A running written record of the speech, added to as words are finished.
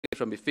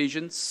from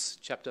Ephesians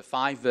chapter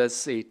 5,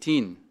 verse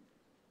 18.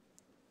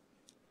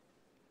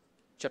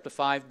 Chapter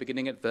 5,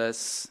 beginning at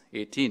verse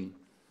 18.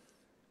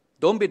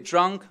 Don't be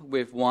drunk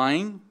with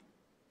wine,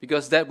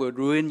 because that will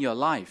ruin your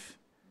life.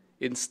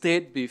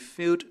 Instead, be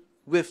filled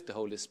with the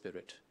Holy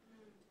Spirit.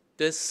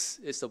 This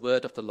is the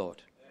word of the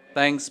Lord.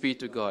 Thanks be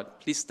to God.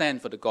 Please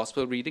stand for the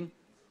gospel reading.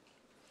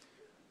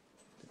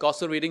 The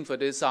gospel reading for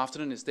this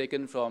afternoon is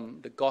taken from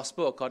the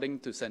gospel according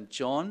to St.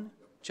 John,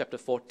 chapter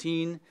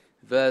 14,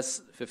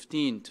 verse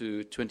 15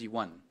 to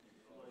 21.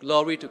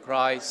 Glory to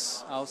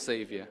Christ, our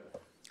Savior.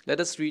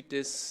 Let us read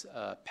this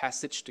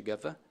passage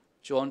together.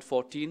 John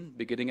 14,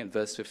 beginning at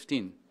verse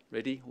 15.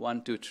 Ready?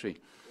 1, 2, 3.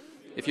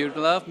 If you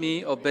love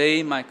me,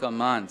 obey my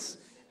commands,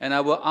 and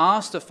I will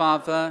ask the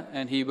Father,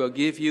 and he will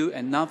give you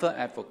another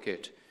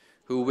advocate,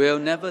 who will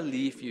never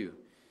leave you.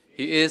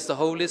 He is the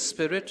Holy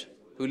Spirit,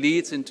 who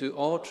leads into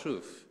all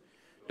truth.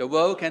 The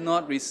world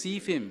cannot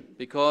receive him,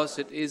 because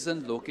it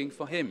isn't looking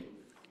for him,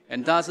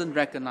 and doesn't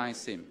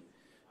recognize him.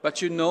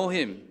 But you know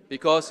him,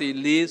 because he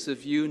lives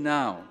with you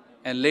now,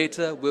 and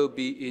later will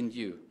be in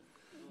you.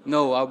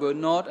 No, I will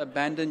not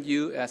abandon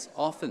you as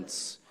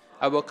orphans.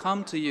 I will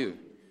come to you.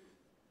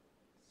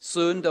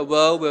 Soon the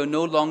world will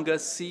no longer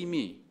see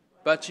me,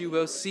 but you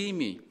will see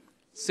me.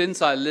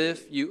 Since I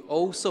live, you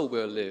also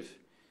will live.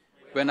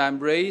 When I am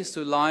raised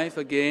to life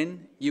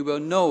again, you will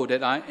know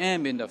that I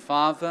am in the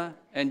Father,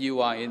 and you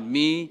are in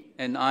me,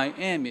 and I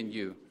am in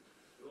you.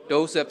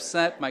 Those who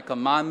accept my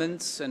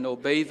commandments and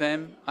obey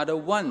them are the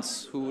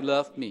ones who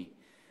love me.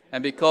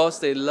 And because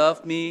they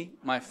love me,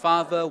 my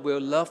Father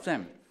will love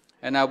them,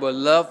 and I will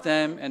love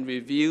them and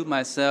reveal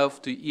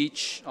myself to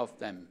each of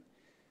them.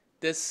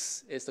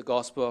 This is the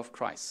gospel of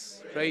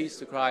Christ. Praise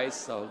to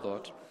Christ our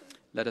Lord.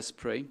 Let us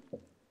pray.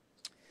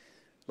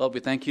 Lord, we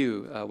thank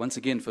you once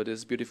again for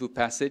this beautiful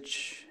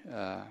passage,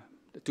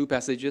 the two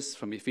passages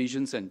from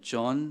Ephesians and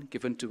John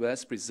given to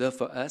us, preserved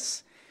for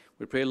us.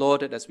 We pray,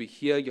 Lord, that as we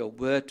hear your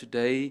word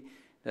today,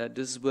 that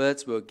these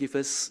words will give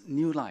us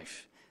new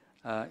life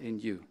in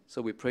you.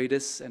 So we pray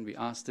this and we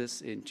ask this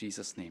in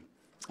Jesus' name.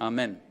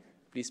 Amen.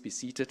 Please be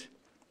seated.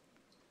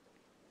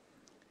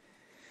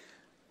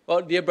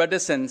 Well, dear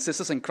brothers and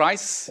sisters in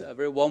Christ, a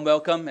very warm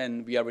welcome,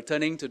 and we are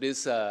returning to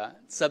this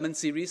sermon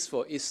series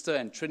for Easter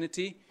and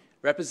Trinity,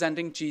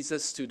 representing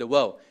Jesus to the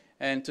world.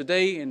 And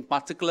today, in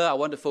particular, I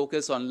want to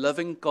focus on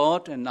loving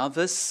God and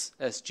others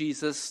as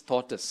Jesus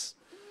taught us.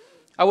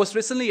 I was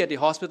recently at the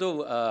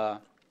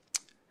hospital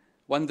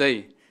one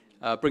day,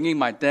 bringing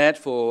my dad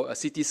for a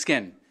CT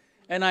scan,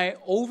 and I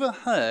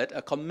overheard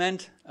a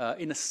comment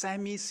in a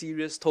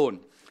semi-serious tone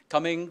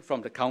coming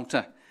from the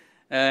counter.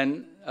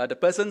 And the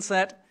person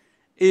said,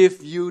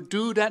 "If you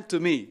do that to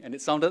me," and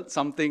it sounded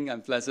something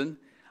unpleasant,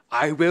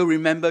 "I will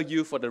remember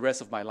you for the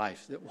rest of my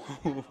life."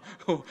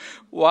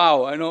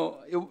 Wow, I know,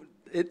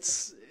 it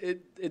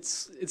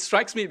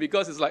strikes me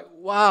because it's like,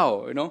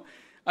 wow, you know.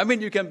 I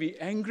mean, you can be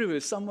angry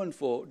with someone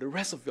for the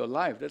rest of your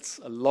life. That's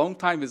a long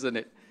time, isn't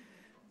it?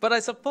 But I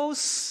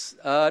suppose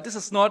this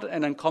is not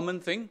an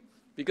uncommon thing,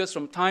 because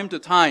from time to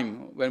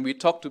time, when we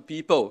talk to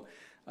people,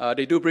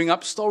 they do bring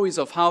up stories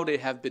of how they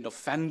have been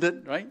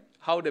offended, right?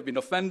 How they've been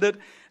offended,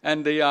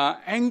 and they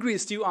are angry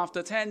still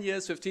after 10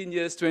 years, 15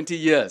 years, 20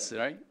 years,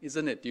 right?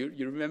 Isn't it? You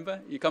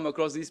remember? You come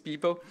across these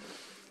people?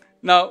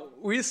 Now,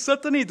 we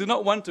certainly do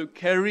not want to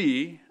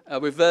carry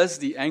with us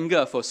the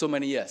anger for so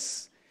many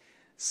years.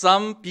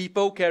 Some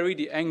people carry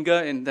the anger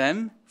in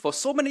them for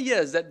so many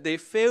years that they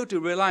fail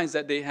to realize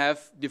that they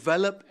have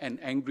developed an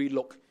angry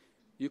look.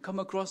 You come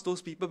across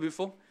those people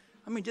before?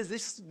 I mean,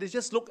 they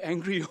just look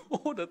angry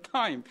all the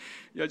time.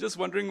 You're just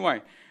wondering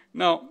why.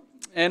 Now,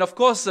 and of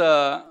course,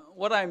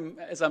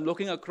 as I'm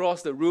looking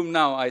across the room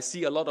now, I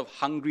see a lot of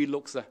hungry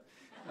looks.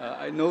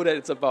 I know that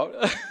it's about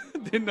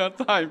dinner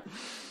time.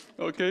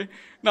 Okay.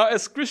 Now,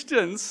 as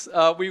Christians,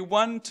 we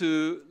want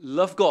to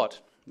love God,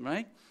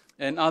 right,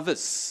 and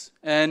others,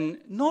 and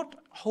not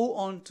hold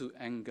on to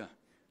anger.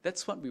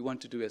 That's what we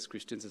want to do as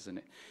Christians, isn't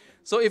it?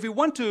 So, if we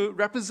want to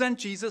represent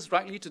Jesus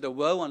rightly to the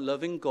world on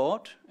loving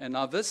God and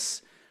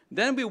others,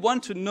 then we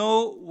want to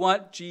know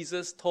what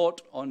Jesus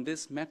taught on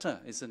this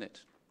matter, isn't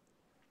it?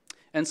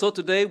 And so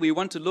today we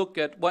want to look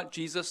at what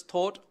Jesus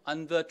taught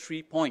under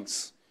 3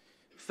 points.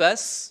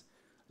 First,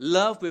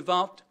 love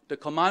without the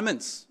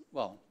commandments.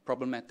 Well,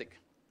 problematic.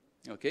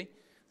 Okay.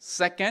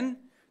 Second,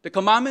 the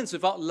commandments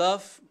without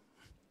love,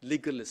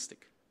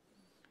 legalistic.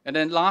 And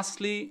then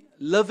lastly,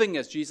 loving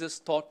as Jesus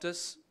taught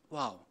us,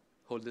 wow,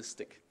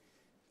 holistic.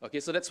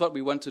 Okay, so that's what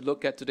we want to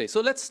look at today.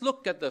 So let's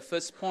look at the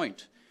first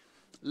point.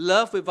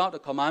 Love without the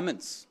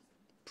commandments,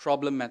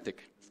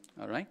 problematic.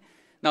 All right.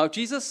 Now,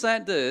 Jesus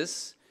said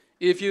this,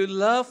 "If you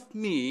love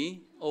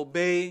me,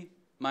 obey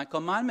my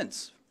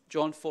commandments."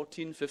 John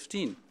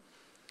 14:15.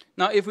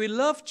 Now, if we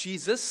love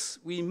Jesus,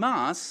 we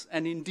must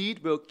and indeed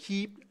will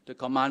keep the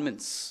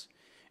commandments.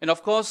 And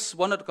of course,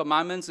 one of the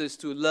commandments is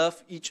to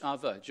love each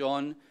other.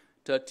 John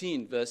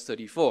 13, verse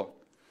 34.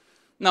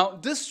 Now,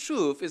 this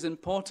truth is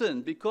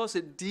important because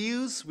it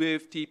deals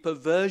with the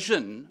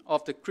perversion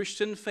of the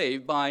Christian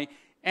faith by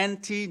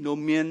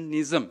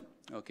antinomianism.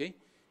 Okay?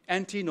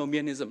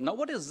 antinomianism. Now,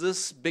 what is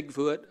this big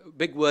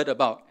word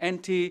about,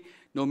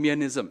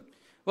 antinomianism?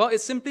 Well,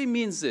 it simply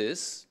means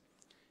it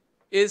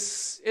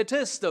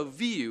is the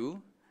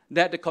view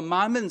that the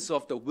commandments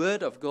of the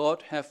Word of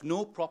God have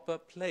no proper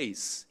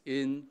place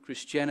in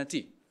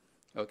Christianity.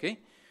 Okay?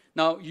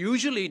 Now,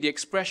 usually the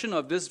expression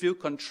of this view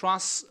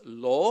contrasts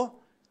law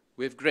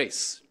with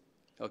grace.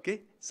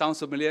 Okay? Sounds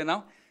familiar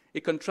now?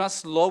 It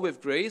contrasts law with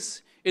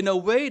grace in a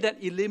way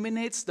that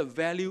eliminates the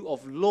value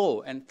of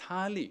law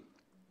entirely.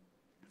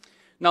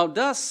 Now,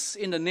 thus,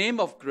 in the name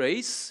of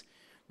grace,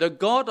 the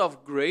God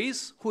of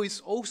grace, who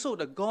is also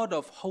the God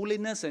of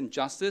holiness and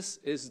justice,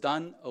 is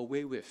done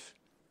away with.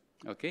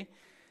 Okay?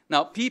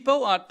 Now,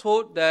 people are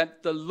taught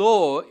that the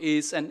law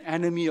is an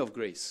enemy of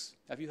grace.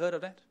 Have you heard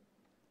of that?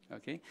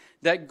 Okay?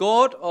 That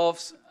God of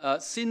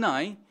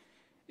Sinai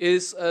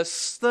is a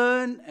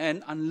stern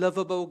and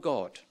unlovable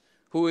God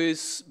who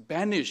is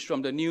banished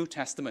from the New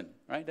Testament,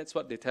 right? That's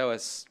what they tell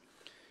us.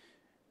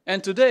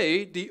 And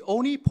today, the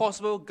only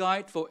possible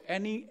guide for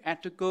any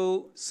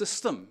ethical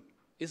system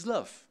is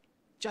love,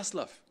 just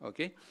love,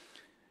 okay?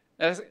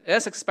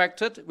 As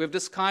expected, with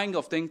this kind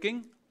of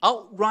thinking,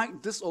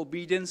 outright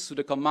disobedience to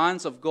the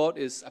commands of God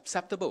is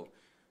acceptable.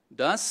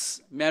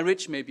 Thus,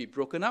 marriage may be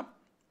broken up,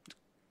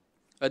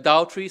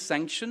 adultery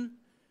sanctioned,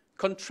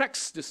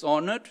 contracts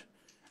dishonored,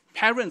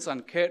 parents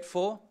uncared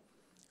for,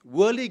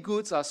 worldly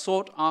goods are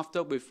sought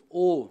after with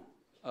all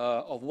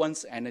of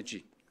one's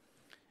energy,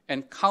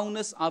 and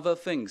countless other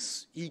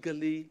things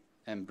eagerly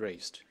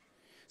embraced.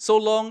 So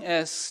long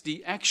as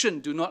the action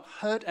do not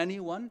hurt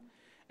anyone,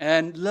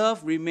 and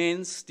love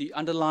remains the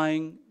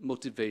underlying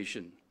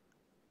motivation.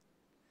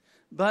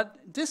 But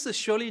this is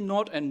surely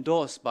not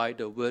endorsed by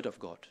the Word of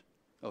God.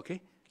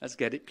 Okay? Let's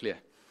get it clear.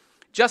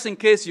 Just in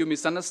case you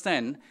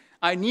misunderstand,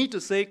 I need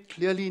to say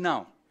clearly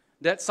now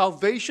that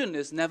salvation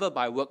is never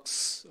by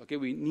works. Okay,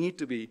 we need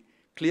to be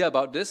clear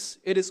about this.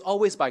 It is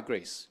always by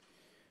grace.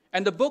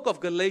 And the book of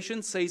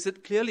Galatians says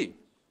it clearly.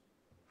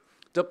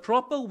 The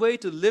proper way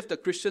to live the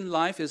Christian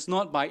life is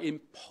not by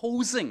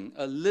imposing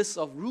a list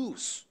of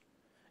rules,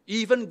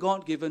 even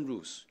God-given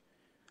rules,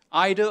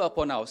 either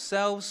upon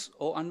ourselves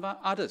or on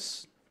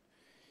others.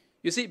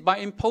 You see, by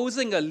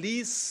imposing a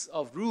list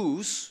of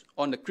rules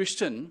on the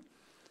Christian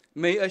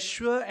may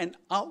assure an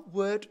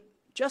outward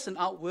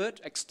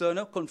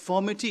external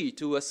conformity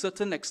to a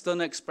certain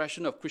external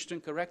expression of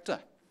Christian character.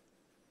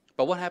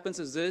 But what happens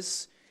is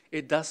this: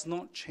 it does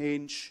not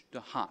change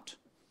the heart.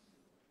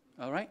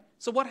 All right?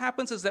 So what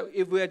happens is that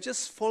if we are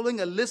just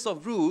following a list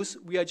of rules,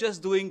 we are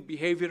just doing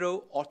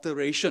behavioral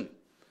alteration.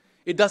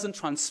 It doesn't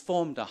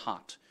transform the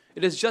heart.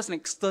 It is just an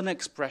external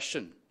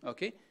expression.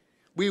 Okay?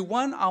 We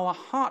want our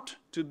heart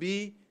to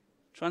be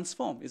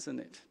transformed, isn't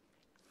it?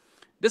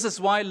 This is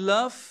why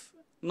love,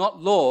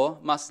 not law,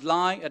 must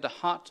lie at the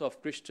heart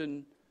of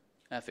Christian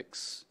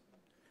ethics.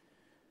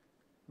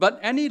 But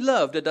any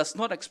love that does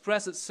not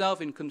express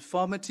itself in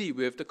conformity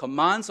with the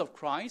commands of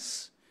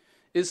Christ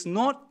is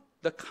not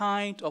the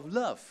kind of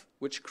love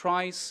which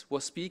Christ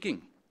was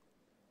speaking.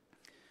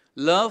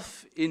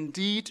 Love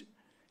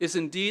is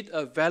indeed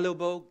a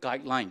valuable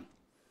guideline,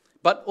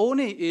 but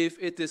only if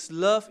it is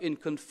love in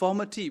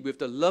conformity with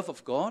the love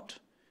of God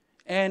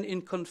and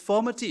in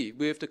conformity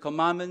with the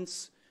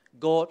commandments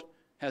God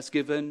has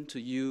given to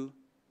you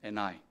and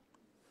I.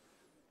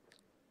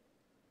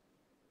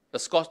 The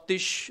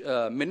Scottish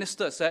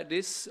minister said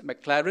this,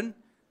 MacLaren: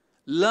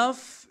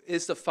 love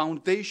is the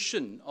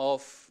foundation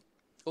of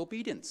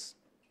obedience.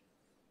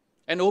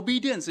 And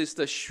obedience is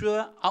the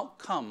sure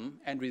outcome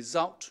and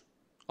result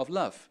of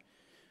love.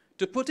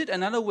 To put it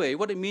another way,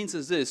 what it means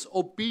is this: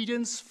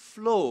 obedience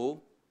flows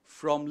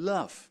from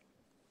love.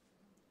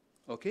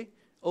 Okay?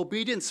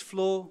 Obedience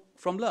flows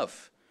from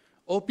love.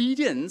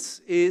 Obedience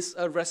is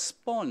a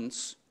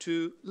response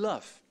to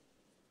love.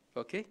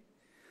 Okay?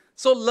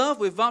 So love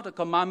without the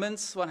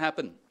commandments, what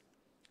happened?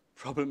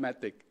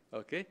 Problematic.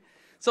 Okay?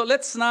 So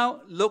let's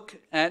now look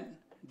at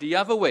the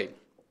other way.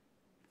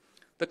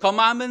 The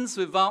commandments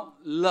without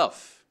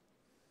love,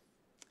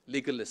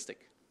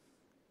 legalistic.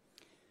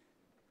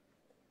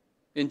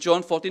 In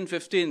John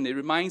 14:15, it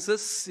reminds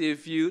us,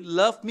 if you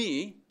love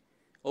me,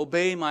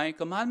 obey my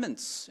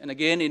commandments. And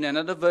again, in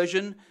another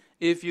version,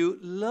 if you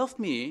love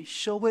me,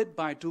 show it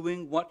by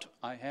doing what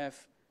I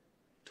have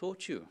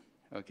taught you.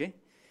 Okay?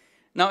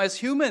 Now, as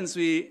humans,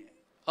 we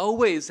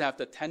always have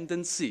the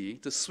tendency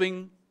to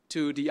swing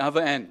to the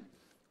other end,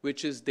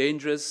 which is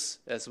dangerous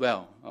as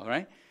well. All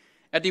right?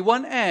 At the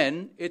one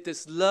end, it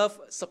is love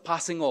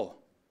surpassing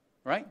all.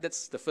 Right?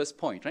 That's the first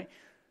point, right?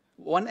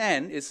 One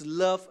end is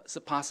love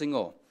surpassing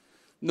all.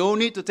 No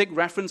need to take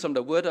reference from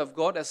the Word of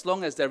God. As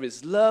long as there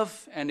is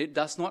love and it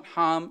does not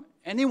harm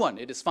anyone,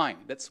 it is fine.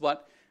 That's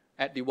what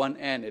at the one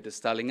end it is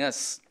telling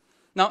us.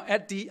 Now,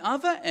 at the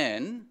other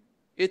end,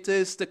 it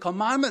is the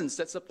commandments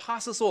that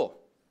surpasses all.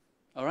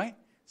 All right?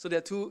 So there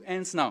are two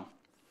ends now.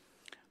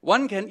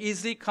 One can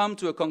easily come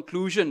to a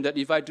conclusion that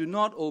if I do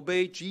not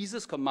obey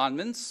Jesus'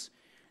 commandments,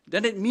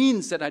 then it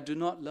means that I do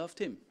not love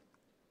him.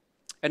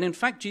 And in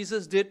fact,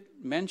 Jesus did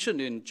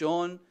mention in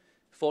John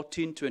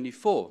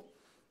 14:24,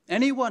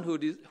 anyone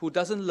who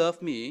doesn't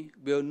love me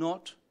will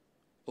not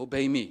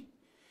obey me.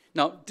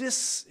 Now,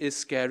 this is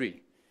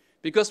scary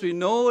because we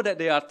know that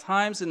there are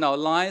times in our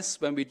lives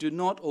when we do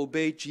not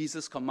obey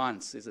Jesus'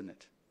 commands, isn't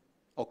it?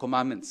 Or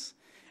commandments.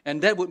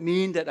 And that would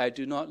mean that I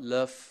do not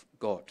love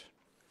God.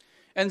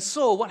 And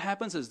so what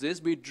happens is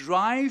this: we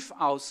drive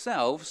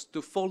ourselves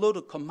to follow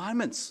the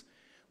commandments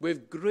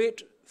with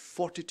great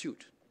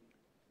fortitude,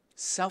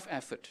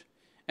 self-effort,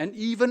 and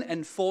even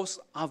enforce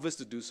others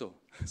to do so.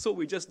 So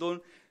we just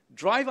don't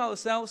drive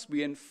ourselves,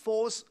 we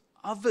enforce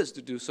others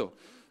to do so.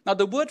 Now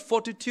the word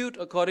fortitude,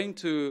 according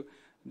to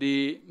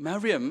the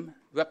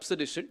Merriam-Webster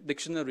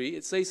dictionary,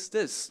 it says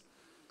this: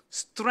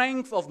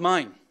 strength of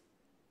mind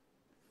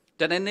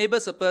that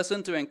enables a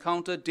person to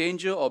encounter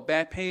danger or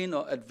bear pain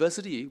or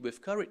adversity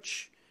with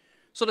courage.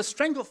 So the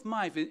strength of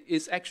mind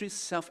is actually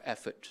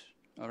self-effort,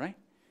 all right?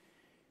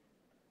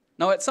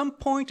 Now at some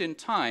point in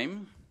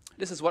time,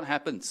 this is what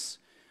happens.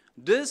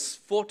 This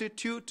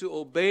fortitude to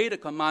obey the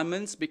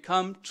commandments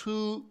become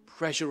too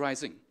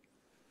pressurizing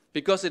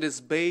because it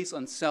is based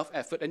on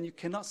self-effort and you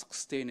cannot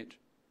sustain it.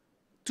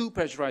 Too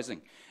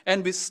pressurizing.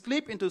 And we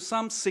slip into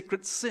some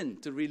secret sin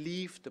to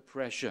relieve the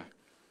pressure.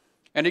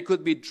 And it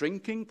could be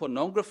drinking,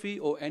 pornography,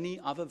 or any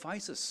other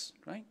vices,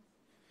 right?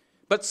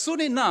 But soon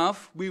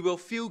enough, we will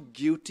feel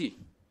guilty,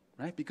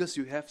 right? Because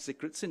you have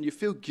secret sin, you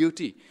feel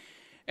guilty.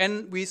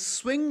 And we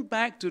swing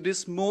back to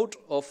this mode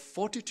of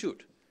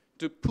fortitude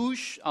to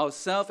push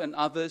ourselves and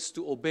others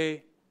to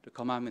obey the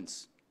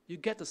commandments. You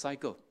get the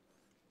cycle,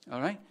 all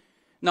right?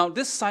 Now,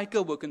 this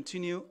cycle will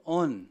continue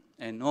on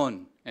and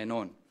on and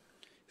on.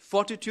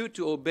 Fortitude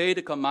to obey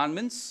the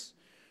commandments,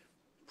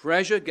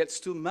 pressure gets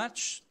too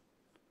much,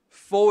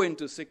 fall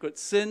into secret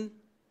sin,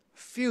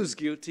 feels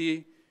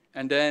guilty,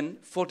 and then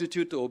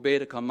fortitude to obey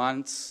the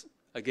commands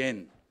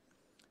again.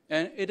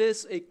 And it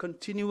is a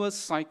continuous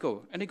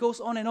cycle, and it goes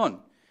on and on.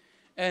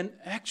 And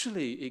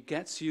actually, it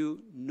gets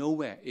you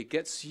nowhere. It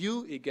gets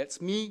you, it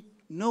gets me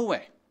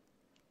nowhere.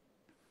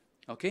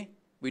 Okay?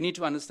 We need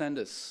to understand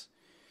this.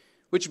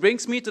 Which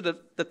brings me to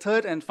the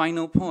third and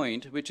final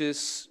point, which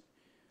is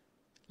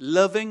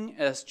loving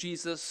as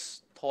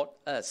Jesus taught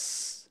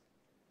us.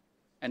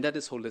 And that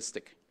is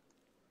holistic.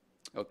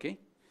 Okay?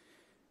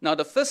 Now,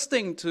 the first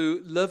thing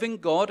to loving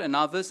God and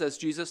others as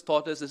Jesus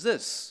taught us is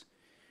this: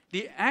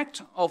 the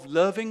act of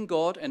loving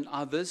God and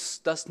others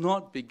does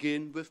not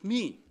begin with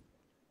me.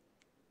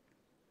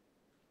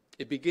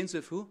 It begins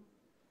with who?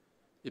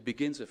 It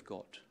begins with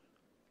God.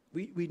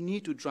 We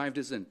need to drive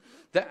this in.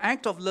 The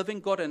act of loving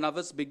God and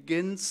others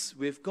begins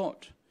with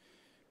God.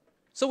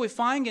 So we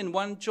find in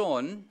 1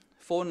 John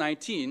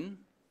 4:19,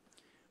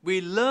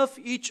 we love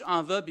each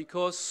other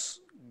because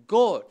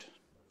God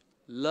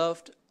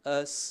loved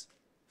us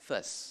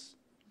first.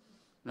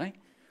 Right?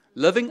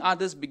 Loving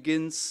others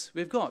begins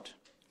with God.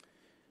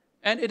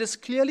 And it is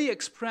clearly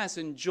expressed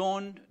in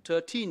John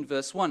 13,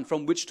 verse 1,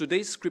 from which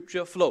today's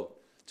scripture flow.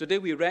 Today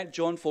we read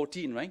John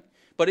 14, right?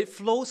 But it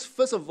flows,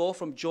 first of all,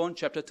 from John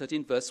chapter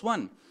 13, verse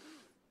 1.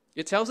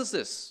 It tells us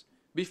this: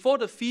 before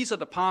the feast of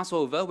the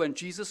Passover, when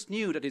Jesus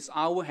knew that his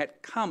hour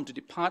had come to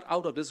depart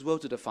out of this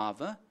world to the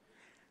Father,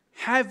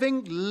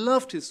 having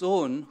loved his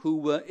own who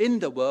were in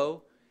the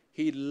world,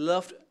 he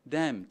loved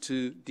them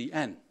to the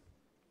end.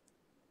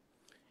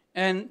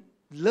 And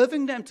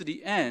loving them to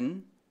the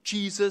end,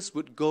 Jesus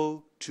would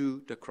go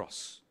to the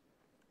cross.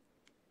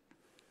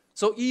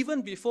 So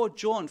even before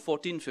John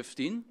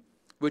 14:15,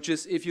 which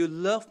is, if you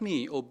love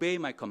me, obey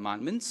my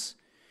commandments,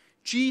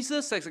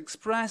 Jesus has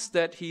expressed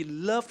that he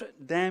loved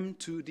them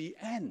to the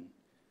end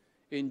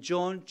in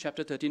John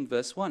chapter 13,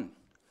 verse 1.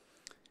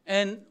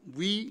 And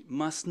we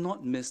must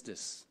not miss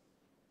this,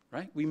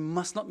 right? We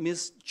must not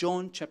miss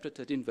John chapter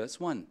 13,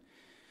 verse 1.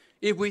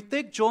 If we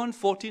take John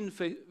 14,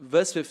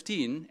 verse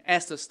 15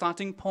 as the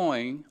starting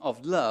point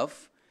of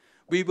love,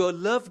 we will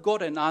love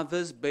God and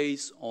others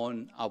based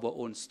on our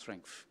own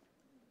strength.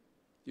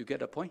 You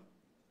get the point,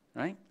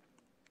 right?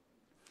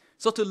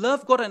 So to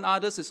love God and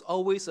others is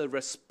always a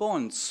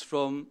response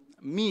from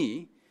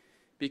me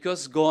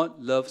because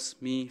God loves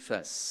me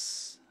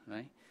first,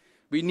 right?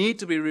 We need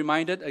to be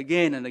reminded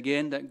again and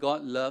again that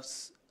God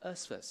loves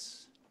us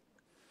first.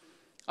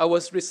 I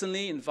was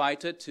recently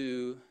invited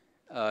to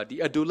the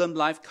Adullam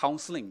Life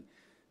Counseling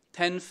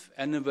 10th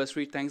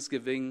anniversary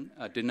Thanksgiving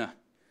dinner.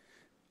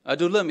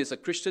 Adullam is a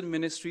Christian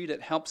ministry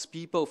that helps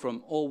people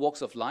from all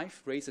walks of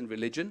life, race and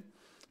religion,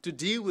 to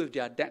deal with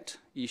their debt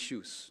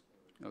issues,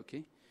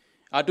 okay?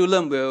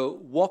 Adullam will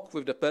walk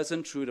with the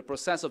person through the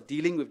process of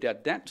dealing with their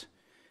debt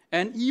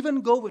and even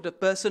go with the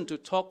person to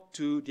talk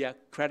to their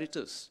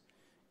creditors,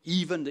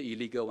 even the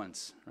illegal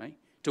ones, right,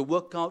 to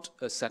work out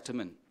a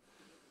settlement.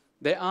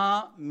 There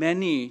are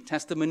many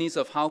testimonies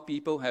of how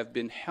people have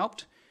been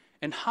helped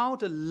and how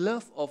the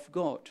love of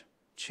God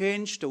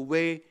changed the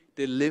way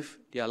they live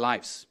their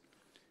lives.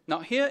 Now,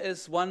 here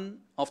is one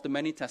of the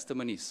many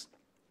testimonies.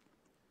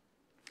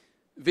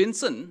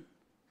 Vincent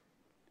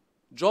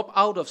dropped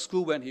out of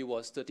school when he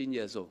was 13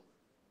 years old.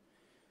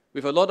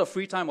 With a lot of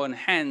free time on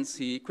hands,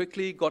 he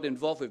quickly got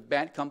involved with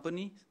bad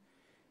company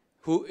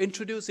who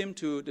introduced him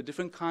to the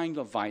different kinds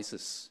of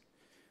vices.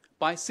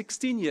 by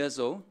 16 years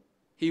old,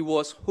 he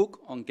was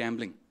hooked on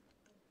gambling.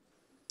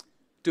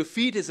 To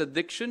feed his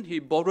addiction, he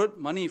borrowed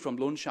money from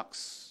loan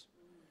sharks.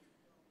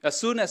 As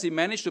soon as he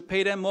managed to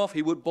pay them off,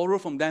 he would borrow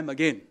from them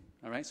again.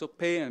 All right, so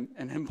pay and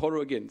then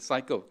borrow again,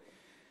 cycle.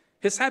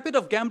 His habit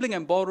of gambling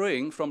and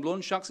borrowing from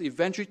loan sharks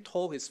eventually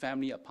tore his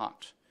family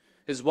apart.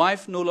 His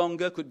wife no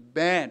longer could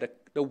bear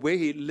the way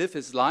he lived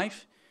his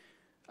life,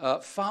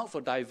 filed for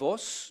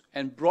divorce,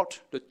 and brought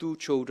the 2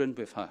 children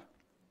with her.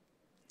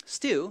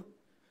 Still,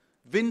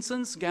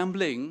 Vincent's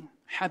gambling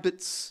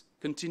habits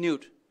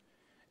continued.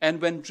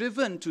 And when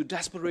driven to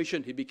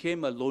desperation, he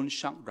became a loan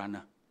shark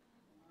runner.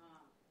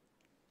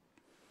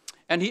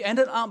 And he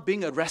ended up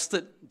being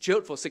arrested,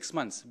 jailed for 6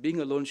 months, being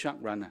a loan shark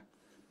runner.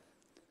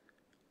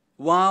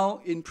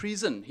 While in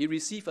prison, he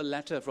received a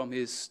letter from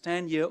his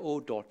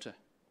 10-year-old daughter.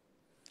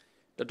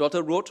 The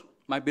daughter wrote,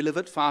 "My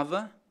beloved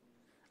father,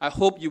 I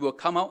hope you will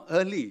come out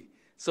early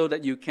so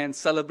that you can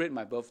celebrate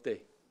my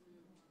birthday.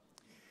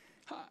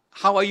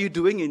 How are you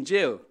doing in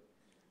jail?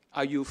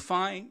 Are you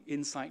fine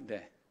inside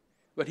there?"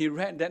 When he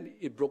read that,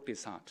 it broke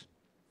his heart.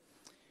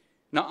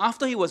 Now,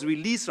 after he was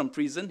released from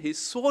prison, he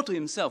swore to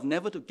himself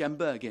never to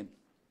gamble again.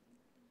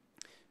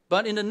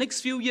 But in the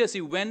next few years,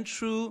 he went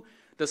through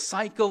the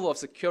cycle of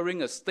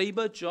securing a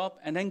stable job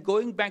and then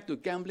going back to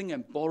gambling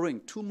and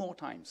borrowing 2 more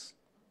times.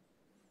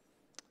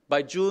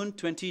 By June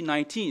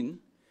 2019,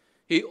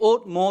 he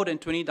owed more than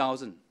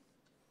 $20,000.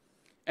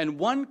 And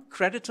one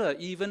creditor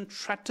even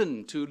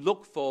threatened to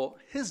look for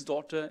his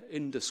daughter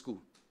in the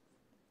school.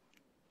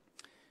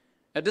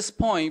 At this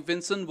point,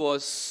 Vincent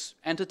was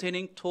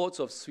entertaining thoughts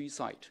of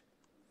suicide.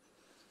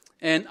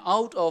 And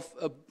out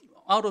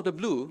of the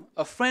blue,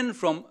 a friend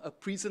from a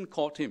prison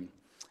called him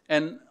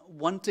and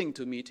wanting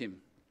to meet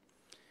him.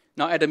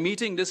 Now, at the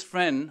meeting, this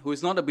friend, who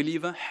is not a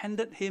believer,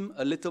 handed him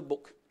a little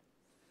book.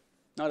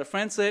 Now, the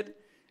friend said,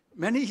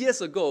 "Many years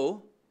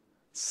ago,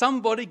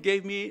 somebody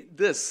gave me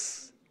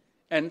this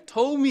and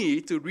told me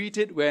to read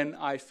it when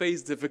I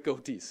face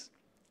difficulties."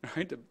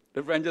 Right?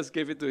 The friend just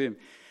gave it to him.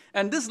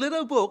 And this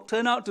little book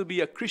turned out to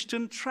be a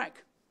Christian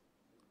tract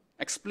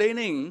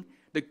explaining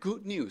the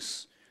good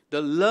news,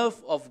 the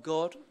love of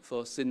God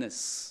for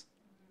sinners.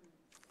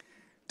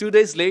 2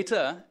 days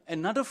later,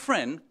 another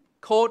friend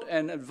called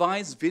and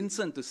advised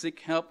Vincent to seek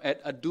help at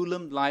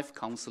Adullam Life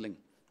Counseling.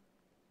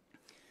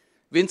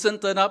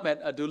 Vincent turned up at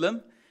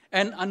Adullam,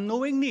 and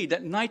unknowingly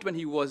that night when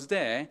he was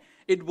there,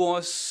 it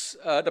was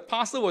the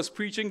pastor was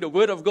preaching the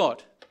word of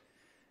God.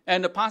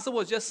 And the pastor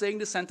was just saying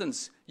this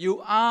sentence,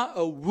 "You are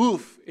a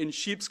wolf in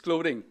sheep's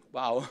clothing."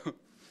 Wow.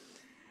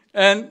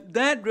 And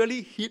that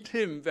really hit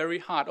him very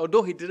hard,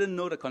 although he didn't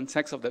know the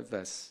context of that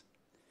verse.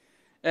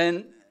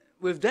 And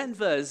with that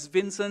verse,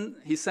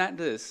 Vincent, he said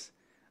this,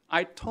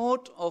 "I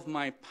thought of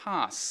my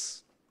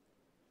past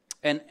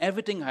and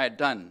everything I had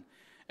done,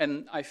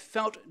 and I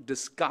felt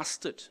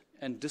disgusted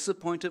and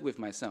disappointed with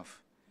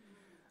myself.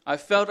 I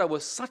felt I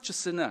was such a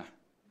sinner,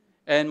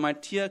 and my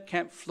tear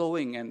kept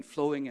flowing and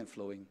flowing and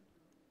flowing."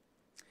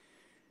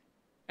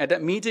 At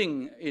that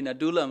meeting in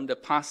Adullam, the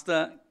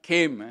pastor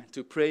came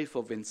to pray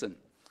for Vincent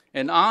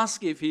and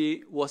asked if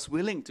he was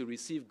willing to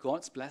receive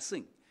God's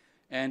blessing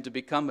and to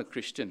become a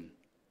Christian.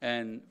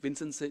 And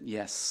Vincent said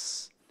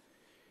yes.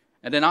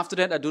 And then after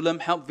that, Adullam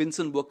helped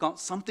Vincent work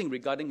out something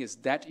regarding his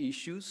debt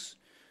issues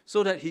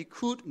so that he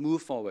could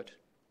move forward.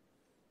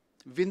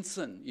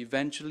 Vincent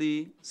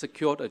eventually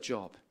secured a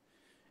job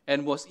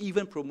and was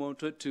even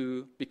promoted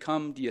to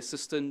become the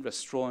assistant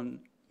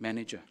restaurant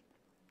manager.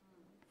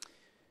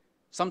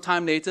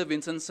 Sometime later,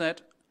 Vincent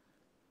said,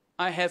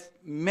 "I have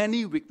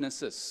many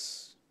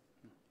weaknesses,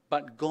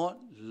 but God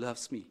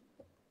loves me."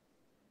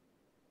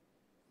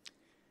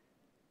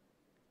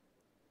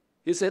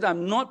 He said,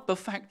 "I'm not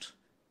perfect,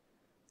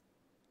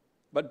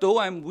 but though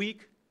I'm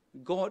weak,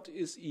 God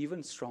is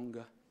even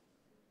stronger."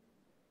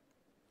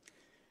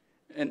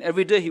 And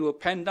every day he will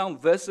pen down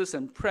verses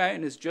and prayer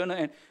in his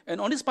journal. And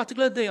on this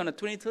particular day, on the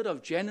 23rd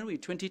of January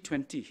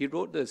 2020, he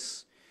wrote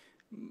this,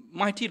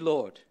 "Mighty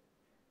Lord,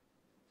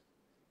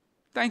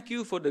 thank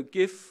you for the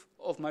gift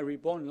of my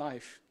reborn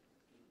life,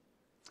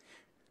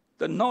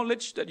 the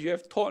knowledge that you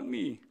have taught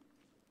me,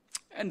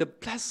 and the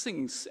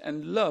blessings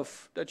and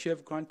love that you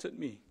have granted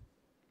me.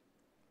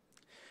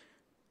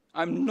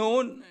 I'm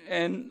known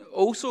and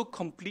also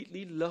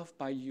completely loved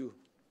by you.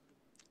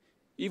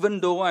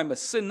 Even though I'm a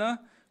sinner,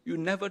 you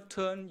never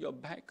turn your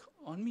back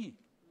on me.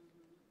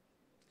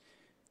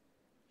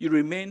 You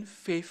remain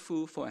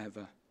faithful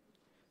forever.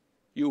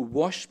 You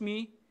wash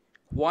me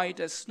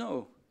white as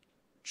snow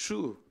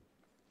through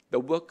the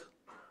work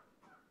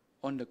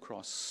on the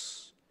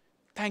cross.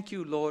 Thank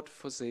you, Lord,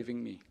 for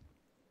saving me."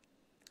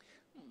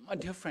 My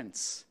dear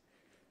friends,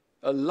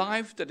 a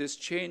life that is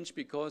changed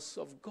because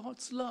of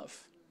God's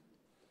love.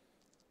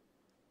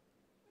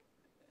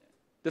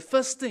 The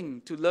first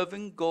thing to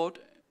loving God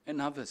and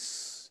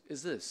others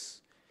is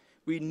this.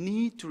 We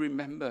need to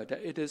remember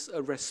that it is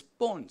a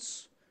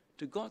response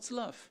to God's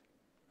love,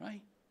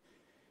 right?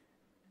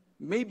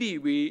 Maybe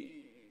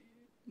we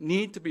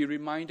need to be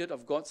reminded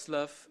of God's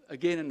love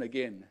again and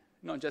again,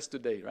 not just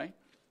today, right?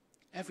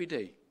 Every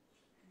day.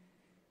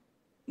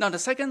 Now, the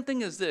second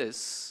thing is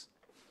this.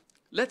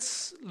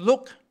 Let's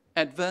look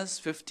at verse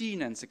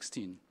 15 and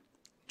 16.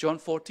 John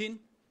 14,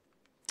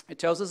 it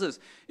tells us this.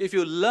 If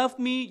you love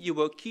me, you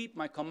will keep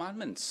my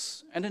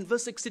commandments. And in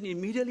verse 16,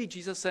 immediately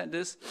Jesus said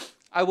this,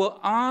 I will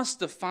ask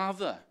the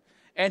Father,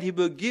 and he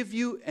will give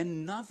you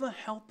another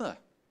helper.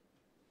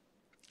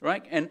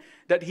 Right? And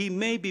that he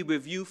may be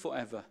with you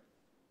forever.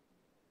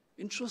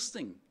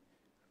 Interesting.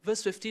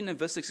 Verse 15 and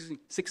verse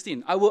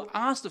 16. I will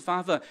ask the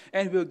Father,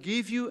 and he will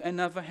give you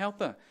another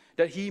helper,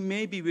 that he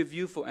may be with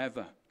you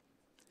forever.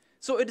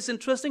 So it is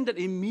interesting that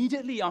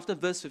immediately after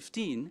verse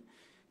 15,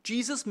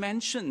 Jesus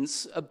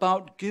mentions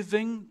about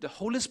giving the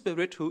Holy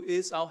Spirit, who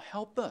is our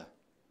helper.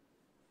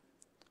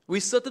 We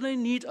certainly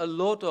need a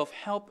lot of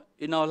help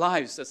in our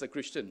lives as a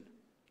Christian.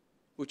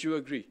 Would you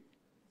agree?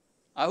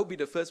 I will be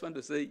the first one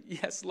to say,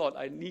 yes, Lord,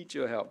 I need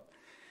your help.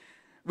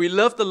 We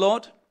love the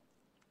Lord,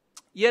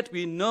 yet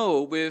we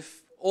know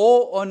with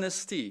all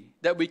honesty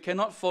that we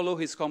cannot follow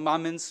his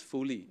commandments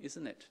fully,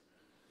 isn't it?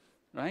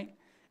 Right?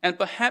 And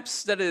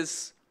perhaps that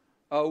is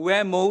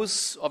where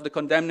most of the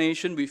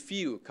condemnation we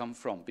feel come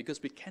from,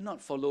 because we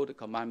cannot follow the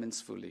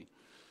commandments fully.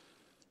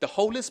 The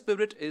Holy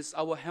Spirit is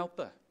our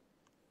helper.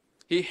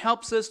 He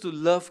helps us to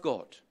love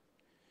God.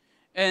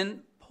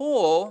 And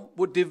Paul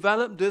would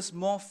develop this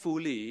more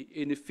fully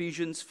in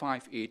Ephesians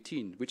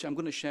 5:18, which I'm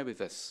going to share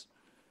with us.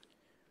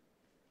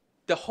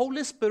 The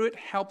Holy Spirit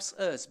helps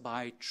us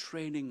by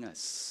training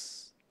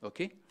us,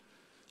 okay?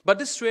 But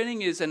this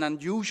training is an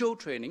unusual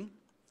training,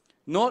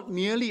 not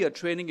merely a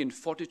training in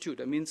fortitude,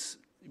 that means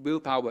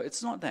willpower.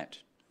 It's not that.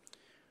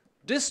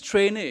 This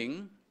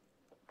training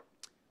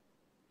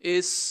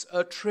is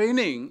a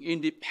training in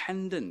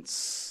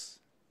dependence,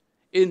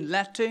 in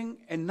letting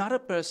another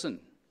person,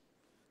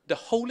 the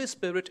Holy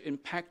Spirit,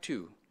 impact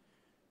you,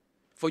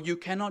 for you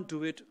cannot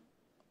do it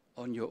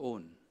on your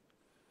own.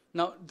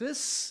 Now,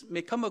 this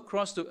may come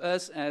across to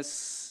us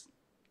as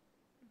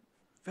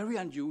very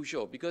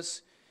unusual,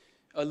 because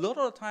a lot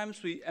of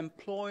times we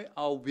employ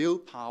our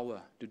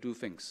willpower to do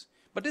things.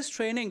 But this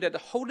training that the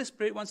Holy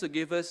Spirit wants to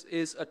give us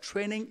is a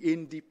training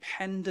in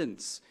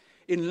dependence,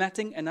 in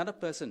letting another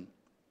person,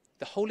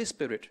 the Holy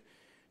Spirit,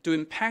 to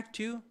impact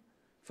you,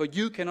 for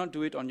you cannot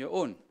do it on your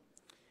own.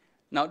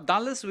 Now,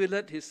 Dallas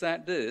Willard, he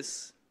said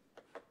this,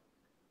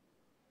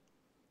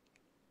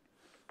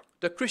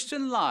 the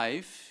Christian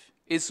life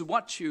is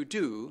what you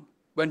do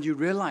when you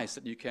realize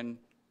that you can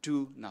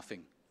do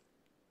nothing.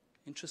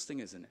 Interesting,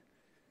 isn't it?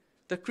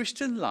 The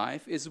Christian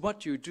life is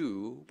what you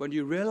do when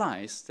you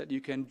realize that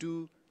you can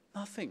do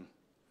nothing.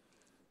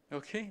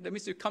 Okay? That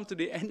means you come to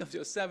the end of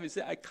yourself and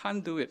say, I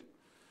can't do it.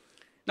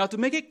 Now, to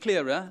make it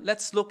clearer,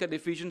 let's look at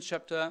Ephesians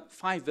chapter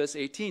 5, verse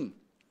 18.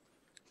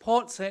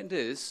 Paul said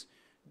this,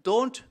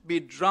 don't be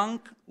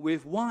drunk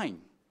with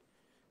wine,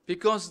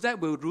 because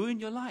that will ruin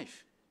your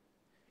life.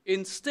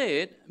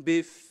 Instead,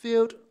 be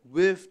filled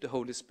with the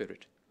Holy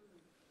Spirit.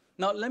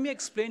 Now, let me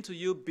explain to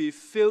you, be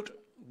filled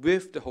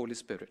with the Holy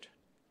Spirit.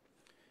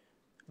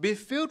 Be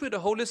filled with the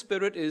Holy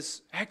Spirit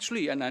is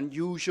actually an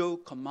unusual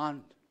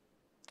command.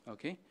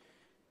 Okay?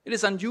 It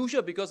is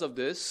unusual because of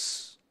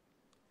this.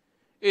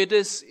 It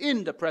is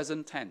in the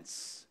present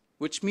tense,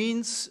 which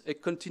means a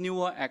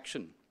continual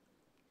action.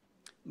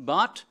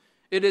 But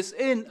it is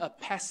in a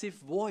passive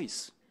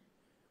voice,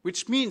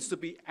 which means to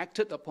be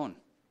acted upon.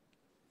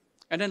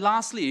 And then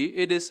lastly,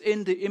 it is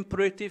in the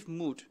imperative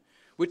mood,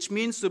 which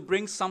means to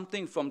bring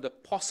something from the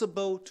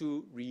possible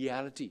to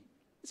reality.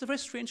 It's a very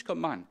strange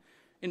command.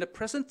 In the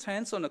present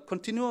tense, on a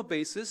continual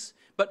basis,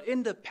 but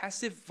in the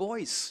passive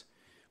voice,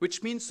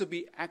 which means to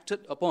be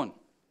acted upon.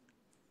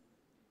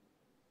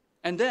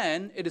 And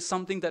then it is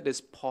something that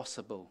is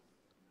possible.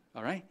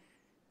 All right?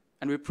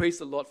 And we praise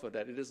the Lord for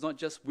that. It is not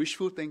just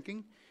wishful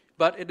thinking,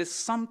 but it is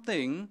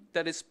something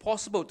that is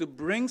possible, to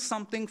bring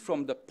something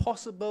from the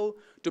possible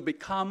to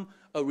become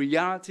a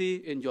reality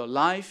in your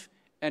life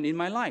and in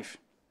my life.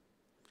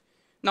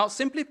 Now,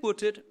 simply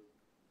put it,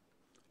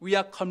 we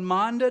are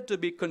commanded to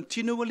be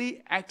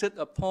continually acted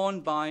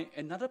upon by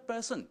another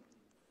person,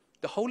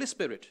 the Holy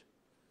Spirit,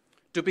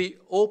 to be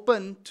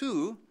open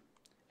to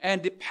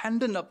and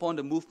dependent upon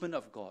the movement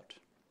of God.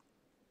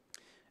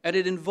 And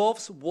it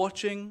involves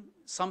watching,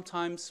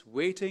 sometimes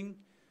waiting,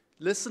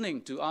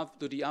 listening to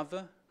the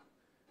other,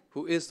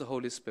 who is the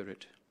Holy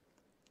Spirit.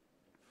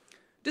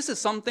 This is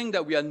something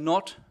that we are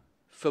not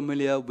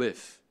familiar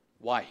with.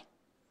 Why?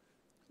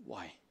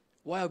 Why?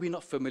 Why are we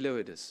not familiar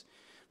with this?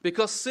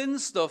 Because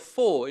since the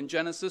fall in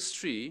Genesis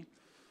 3,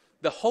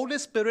 the Holy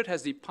Spirit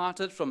has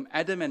departed from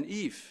Adam and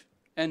Eve.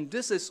 And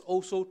this is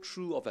also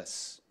true of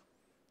us.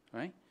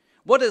 Right?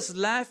 What is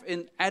left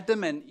in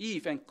Adam and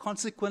Eve, and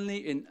consequently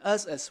in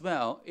us as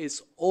well,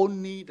 is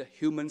only the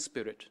human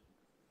spirit.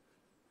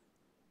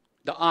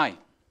 The I.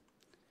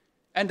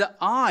 And the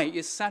I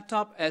is set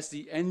up as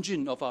the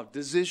engine of our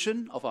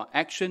decision, of our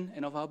action,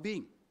 and of our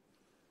being.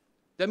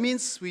 That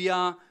means we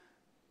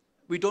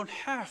don't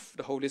have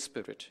the Holy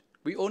Spirit.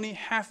 We only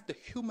have the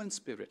human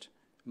spirit,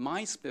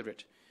 my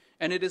spirit.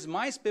 And it is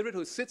my spirit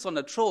who sits on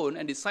the throne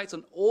and decides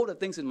on all the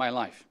things in my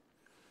life.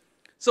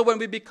 So when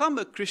we become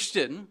a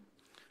Christian,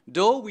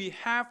 Though we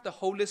have the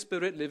Holy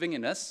Spirit living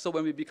in us, so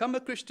when we become a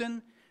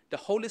Christian, the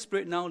Holy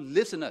Spirit now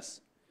lives in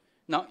us.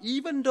 Now,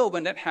 even though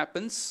when that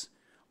happens,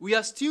 we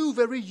are still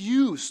very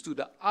used to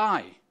the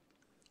I,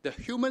 the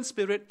human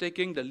spirit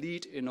taking the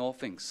lead in all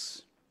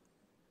things.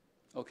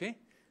 Okay?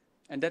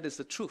 And that is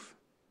the truth.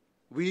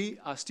 We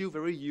are still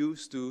very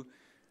used to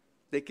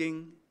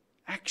taking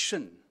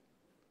action,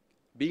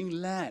 being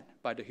led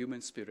by the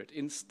human spirit,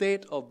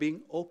 instead of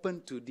being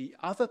open to the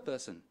other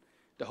person,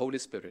 the Holy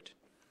Spirit.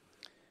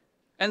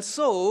 And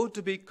so,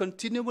 to be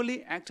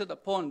continually acted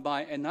upon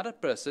by another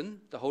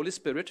person, the Holy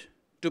Spirit,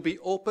 to be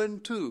open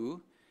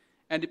to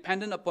and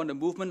dependent upon the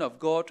movement of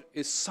God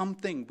is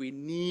something we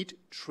need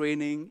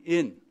training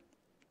in.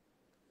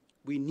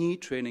 We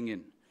need training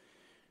in.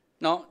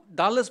 Now,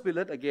 Dallas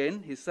Willard,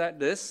 again, he said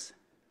this: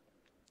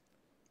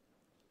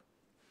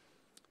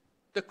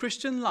 the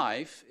Christian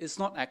life is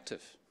not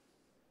active.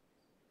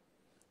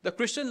 The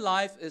Christian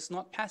life is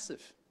not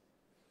passive.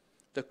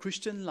 The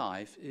Christian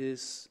life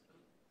is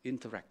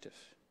interactive.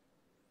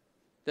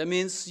 That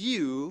means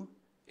you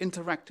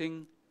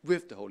interacting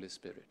with the Holy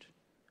Spirit.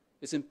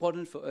 It's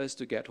important for us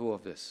to get hold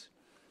of this.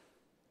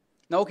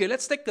 Now, okay,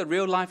 let's take a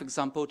real-life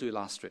example to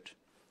illustrate.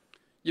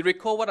 You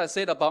recall what I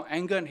said about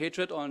anger and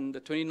hatred on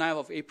the 29th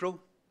of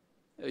April?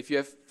 If you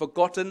have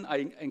forgotten,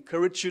 I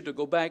encourage you to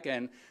go back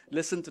and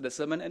listen to the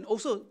sermon, and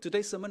also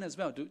today's sermon as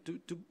well,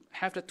 to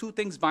have the two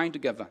things bind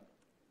together.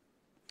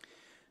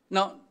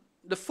 Now,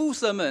 the full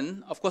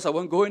sermon, of course, I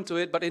won't go into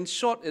it, but in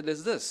short, it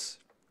is this.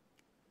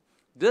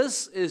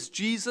 This is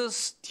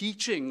Jesus'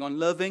 teaching on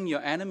loving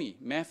your enemy.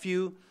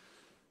 Matthew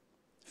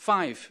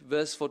 5,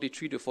 verse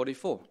 43 to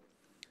 44.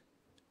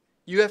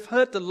 You have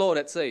heard the law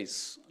that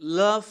says,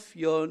 love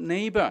your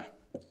neighbor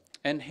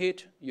and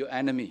hate your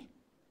enemy.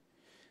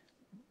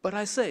 But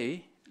I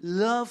say,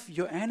 love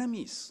your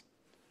enemies.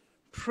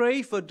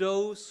 Pray for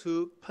those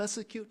who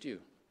persecute you.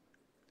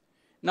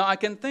 Now, I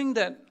can think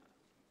that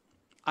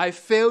I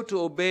failed to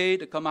obey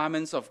the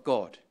commandments of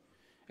God,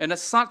 and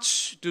as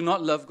such, do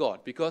not love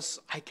God, because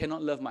I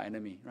cannot love my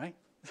enemy, right?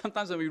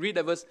 Sometimes when we read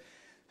that verse,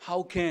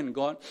 how can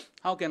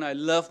I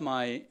love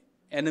my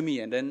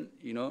enemy? And then,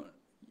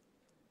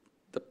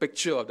 the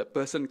picture of the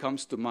person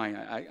comes to mind.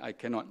 I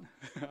cannot.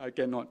 I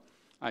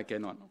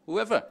cannot.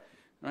 Whoever,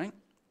 right?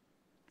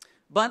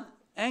 But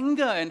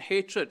anger and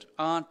hatred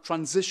are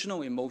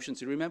transitional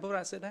emotions. You remember what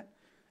I said that?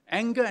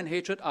 Anger and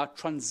hatred are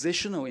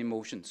transitional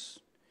emotions.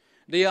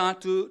 They are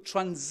to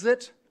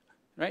transit,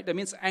 right? That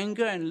means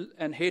anger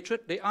and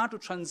hatred, they are to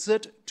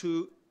transit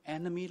to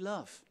enemy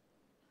love.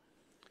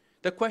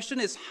 The question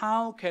is,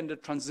 how can the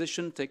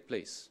transition take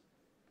place?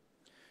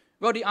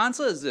 Well, the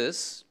answer is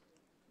this: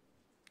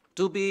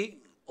 to be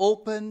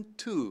open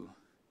to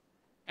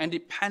and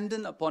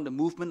dependent upon the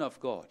movement of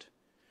God,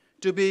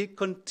 to be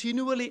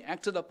continually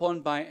acted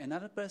upon by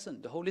another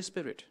person, the Holy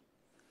Spirit.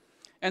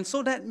 And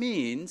so that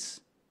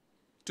means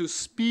to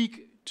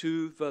speak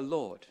to the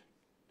Lord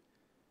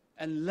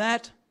and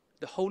let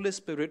the Holy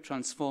Spirit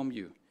transform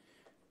you.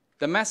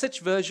 The Message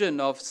version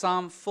of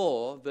Psalm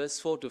 4, verse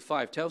 4 to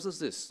 5 tells us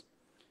this: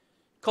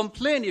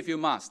 complain if you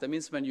must. That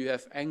means when you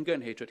have anger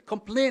and hatred.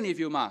 Complain if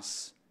you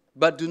must,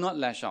 but do not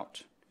lash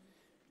out.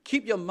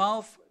 Keep your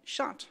mouth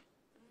shut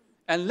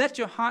and let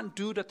your heart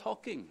do the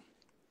talking.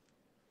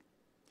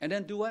 And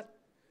then do what?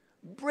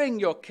 Bring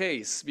your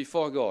case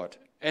before God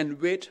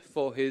and wait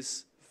for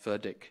His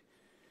verdict.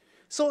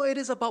 So it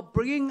is about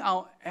bringing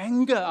our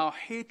anger, our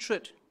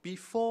hatred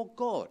before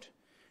God.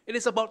 It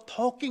is about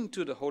talking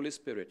to the Holy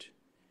Spirit.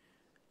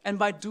 And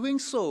by doing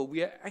so,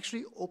 we are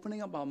actually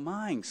opening up our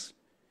minds,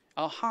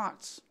 our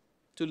hearts,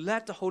 to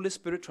let the Holy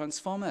Spirit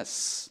transform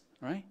us,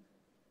 right?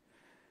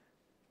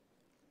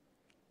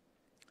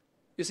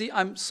 You see,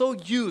 I'm so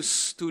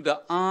used to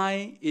the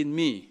I in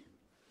me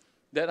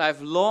that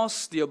I've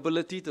lost the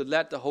ability to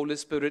let the Holy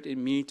Spirit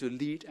in me to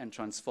lead and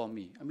transform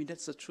me. I mean,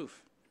 that's the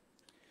truth.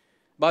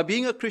 By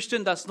being a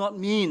Christian does not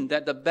mean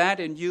that the bad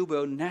in you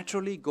will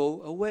naturally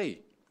go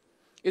away.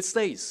 It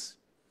stays.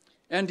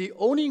 And the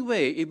only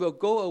way it will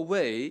go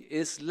away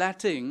is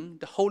letting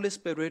the Holy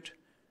Spirit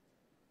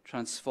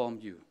transform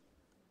you.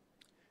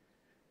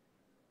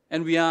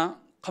 And we are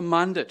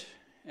commanded,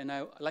 and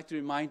I like to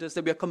remind us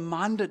that we are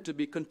commanded to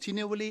be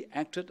continually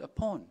acted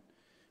upon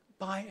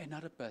by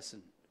another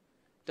person,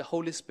 the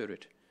Holy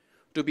Spirit,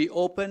 to be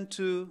open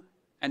to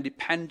and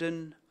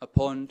dependent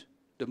upon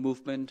the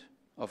movement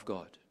of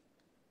God.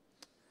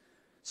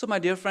 So, my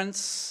dear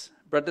friends,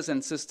 brothers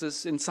and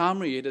sisters, in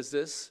summary, it is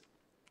this: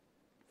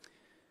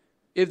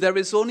 if there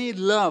is only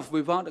love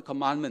without the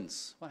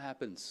commandments, what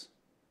happens?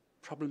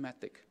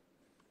 Problematic,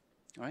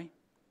 right?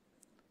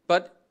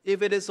 But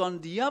if it is, on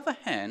the other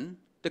hand,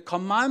 the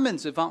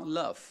commandments without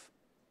love,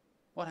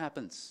 what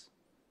happens?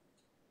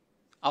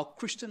 Our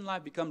Christian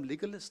life becomes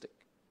legalistic.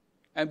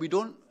 And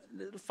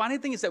the funny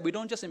thing is that we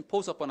don't just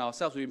impose upon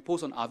ourselves, we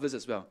impose on others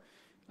as well.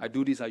 I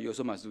do this, you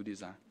also must do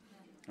this,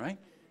 right?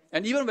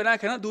 And even when I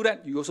cannot do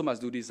that, you also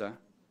must do this.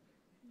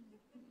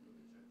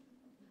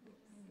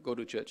 Go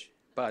to church,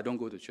 but I don't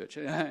go to church.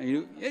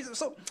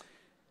 So,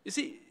 you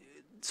see,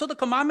 so the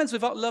commandments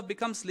without love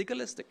becomes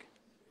legalistic.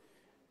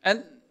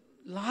 And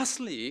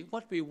lastly,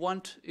 what we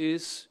want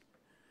is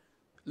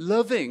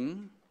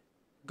loving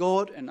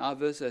God and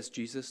others as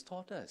Jesus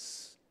taught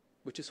us,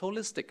 which is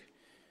holistic,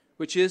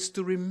 which is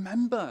to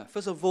remember,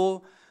 first of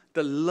all,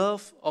 the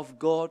love of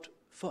God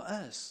for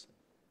us.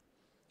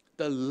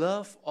 The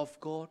love of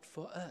God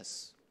for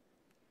us.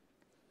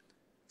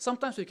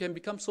 Sometimes we can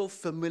become so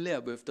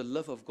familiar with the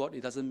love of God,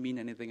 it doesn't mean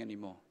anything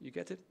anymore. You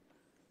get it?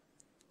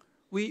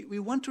 We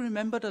want to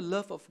remember the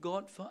love of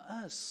God for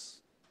us.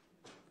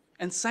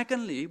 And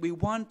secondly, we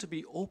want to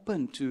be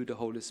open to the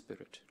Holy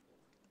Spirit.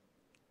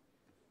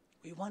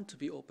 We want to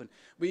be open.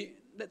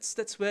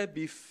 That's where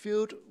be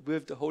filled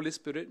with the Holy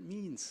Spirit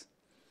means.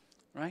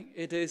 Right?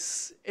 It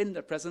is in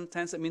the present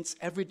tense. It means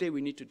every day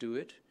we need to do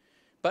it.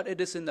 But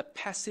it is in the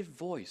passive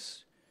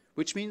voice,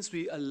 which means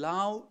we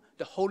allow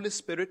the Holy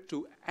Spirit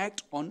to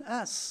act on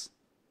us.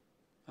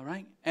 All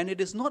right? And it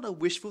is not a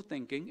wishful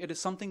thinking. It is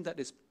something that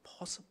is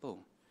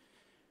possible.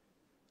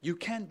 You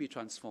can be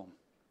transformed.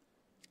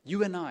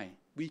 You and I,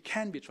 we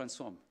can be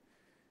transformed.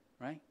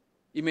 Right?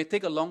 It may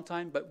take a long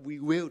time, but we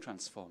will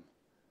transform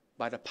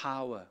by the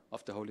power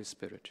of the Holy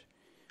Spirit.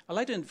 I'd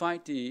like to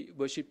invite the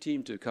worship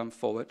team to come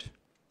forward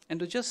and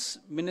to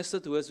just minister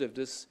to us with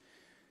this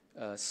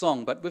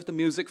song, but with the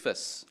music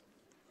first.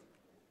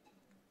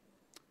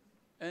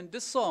 And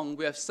this song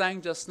we have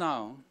sang just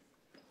now,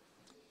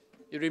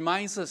 it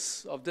reminds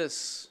us of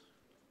this.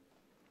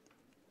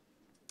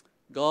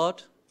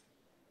 God,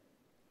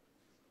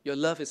 your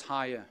love is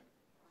higher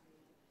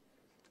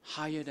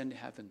than the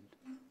heaven.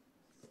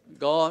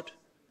 God,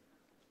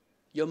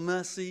 your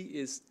mercy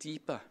is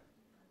deeper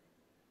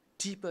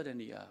than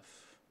the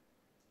earth.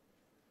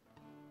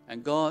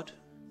 And God,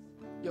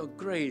 your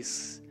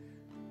grace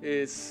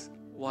is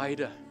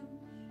wider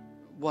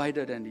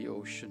than the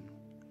ocean.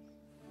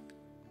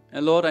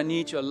 And Lord, I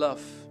need your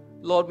love.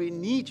 Lord, we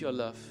need your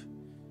love.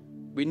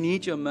 We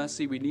need your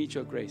mercy. We need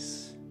your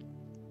grace.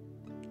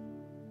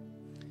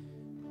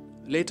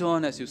 Later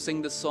on, as you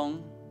sing the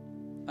song,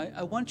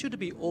 I want you to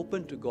be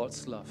open to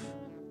God's love.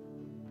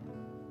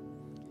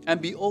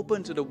 And be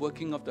open to the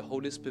working of the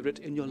Holy Spirit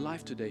in your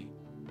life today.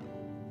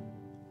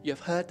 You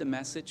have heard the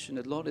message, and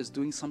the Lord is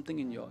doing something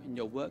in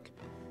your work.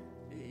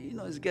 You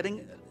know,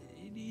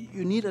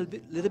 you need a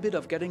little bit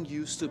of getting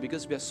used to,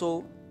 because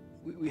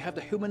we have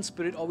the human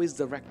spirit always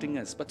directing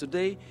us. But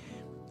today,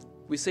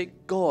 we say,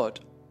 God,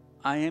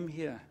 I am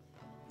here.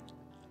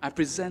 I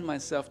present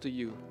myself to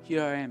you.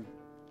 Here I am.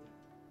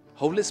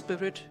 Holy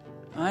Spirit,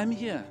 I am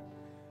here.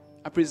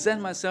 I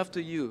present myself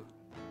to you.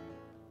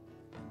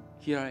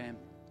 Here I am.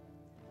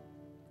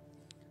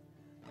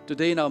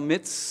 Today in our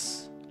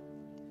midst,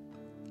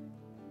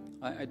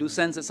 I do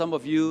sense that some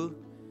of you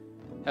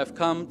have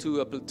come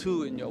to a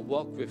plateau in your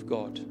walk with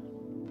God.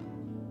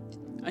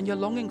 And you're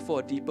longing for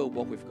a deeper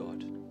walk with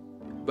God.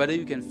 Whether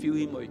you can feel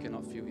Him or you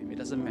cannot feel Him, it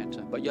doesn't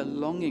matter. But you're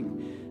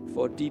longing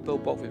for a deeper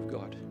walk with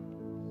God.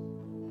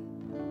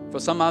 For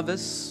some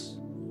others,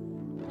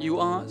 you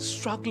are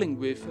struggling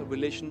with a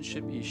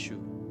relationship issue.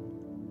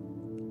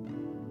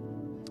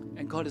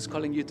 And God is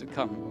calling you to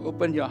come.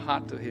 Open your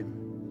heart to Him.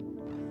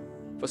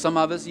 For some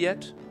others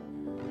yet,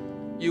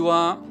 you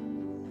are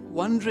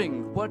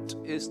wondering what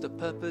is the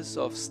purpose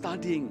of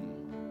studying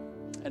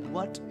and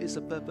what is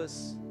the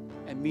purpose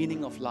and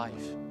meaning of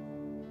life.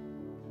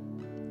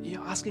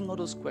 You're asking all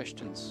those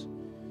questions.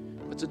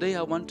 But today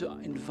I want to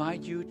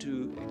invite you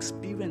to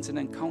experience and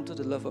encounter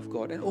the love of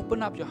God and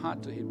open up your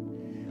heart to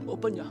Him.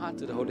 Open your heart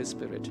to the Holy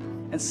Spirit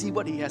and see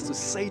what He has to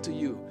say to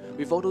you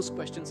with all those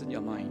questions in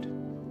your mind.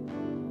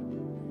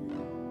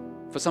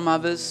 For some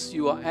others,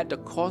 you are at the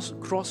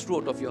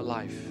crossroad of your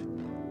life.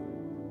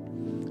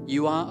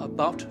 You are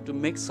about to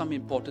make some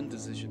important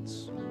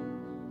decisions,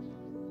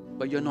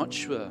 but you're not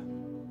sure.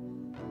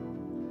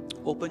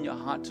 Open your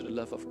heart to the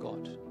love of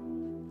God.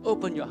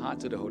 Open your heart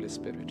to the Holy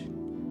Spirit.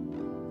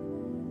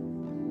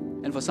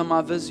 And for some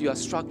others, you are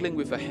struggling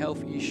with a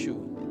health issue.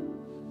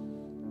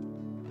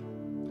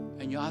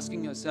 And you're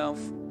asking yourself,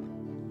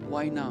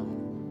 why now?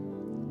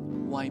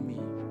 Why me?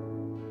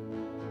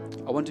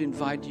 I want to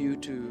invite you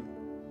to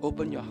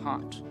open your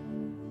heart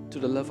to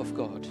the love of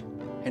God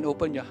and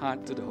open your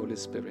heart to the Holy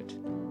Spirit.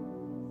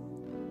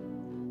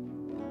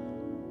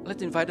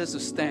 Let's invite us to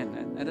stand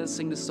and let us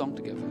sing this song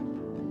together.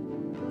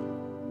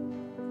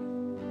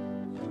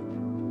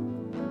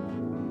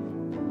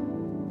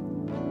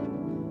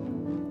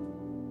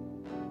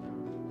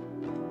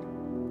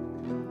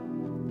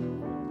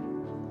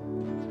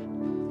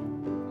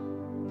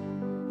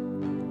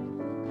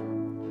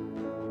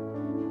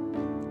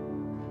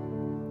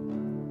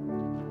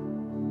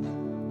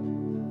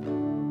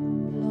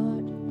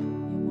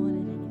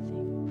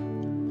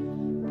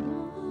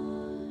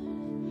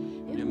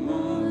 You're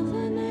more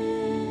than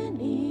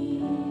anything.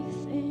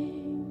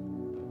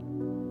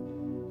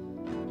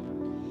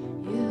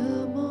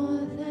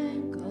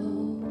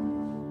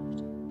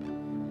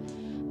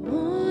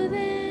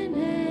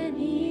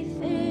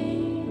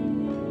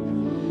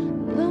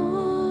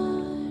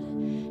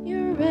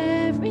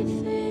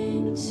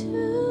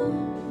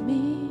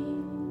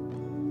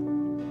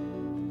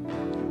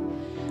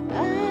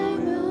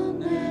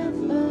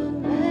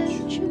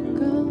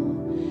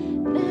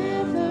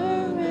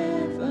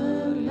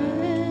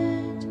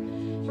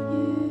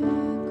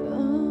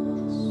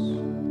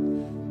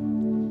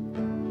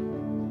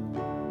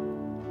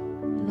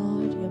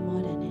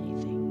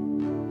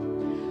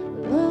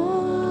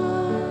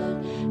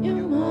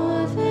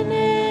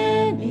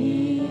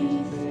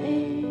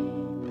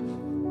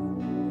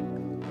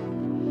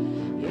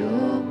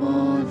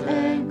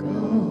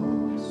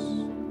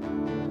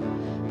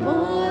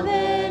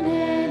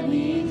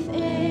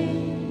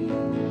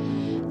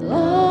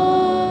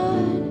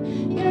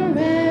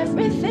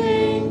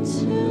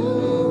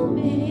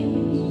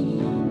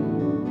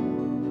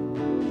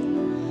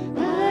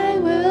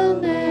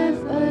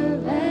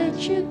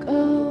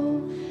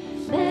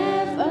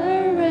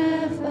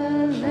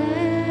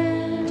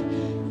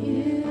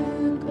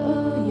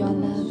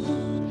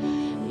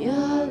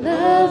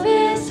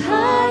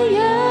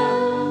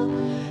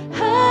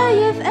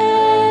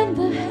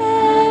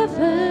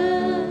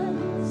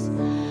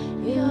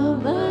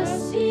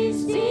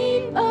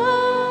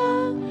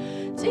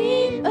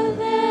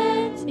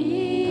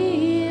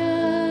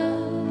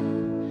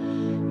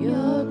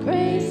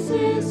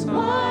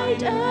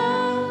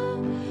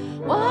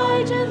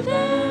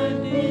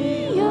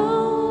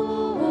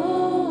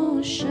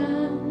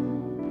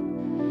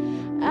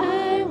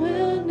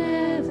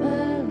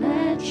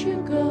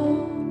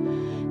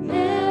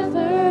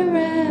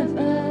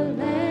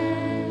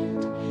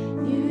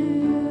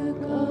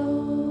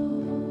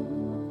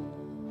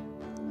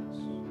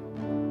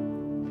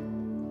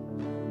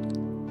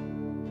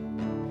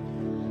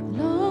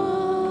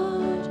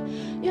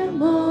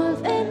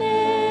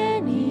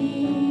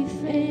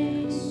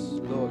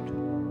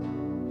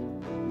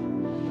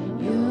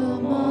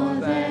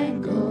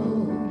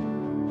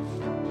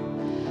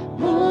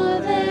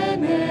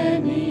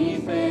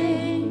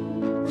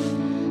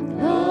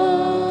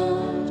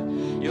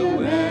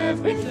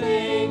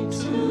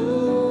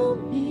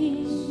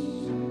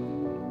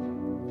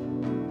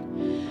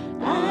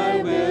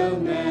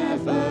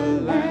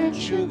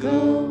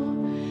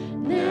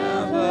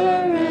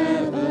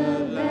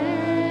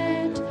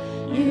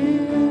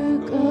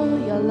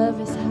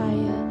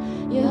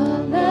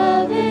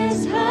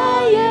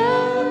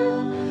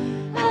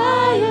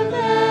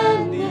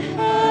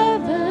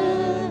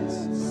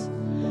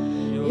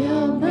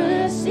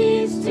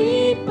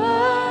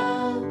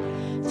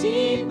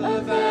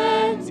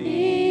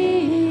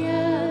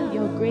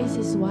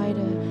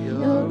 wider.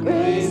 Your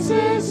grace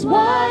is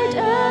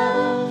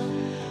wider,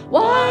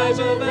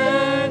 wider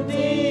than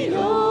the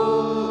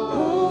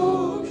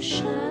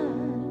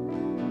ocean.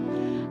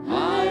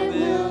 I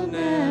will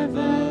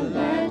never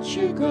let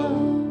you go,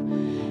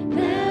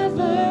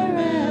 never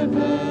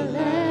ever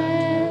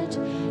let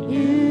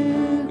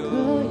you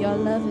go. Your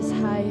love is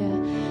higher.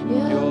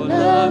 Your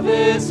love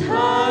is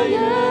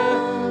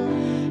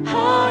higher,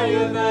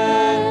 higher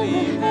than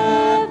the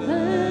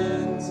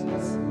heavens.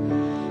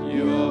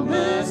 Your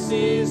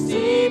mercy is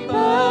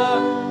deeper,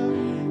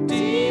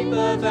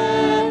 deeper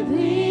than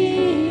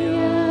the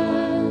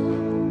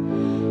earth.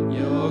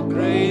 Your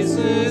grace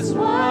is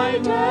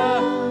wider,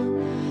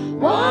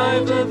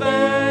 wider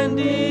than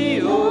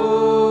the ocean.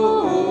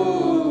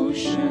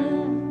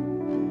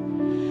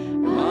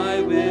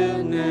 I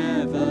will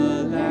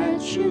never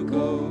let you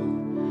go,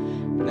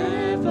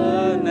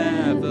 never,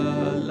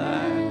 never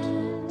let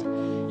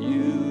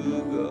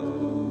you go.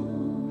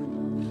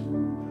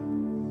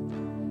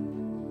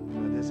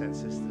 Brothers and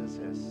sisters,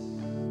 as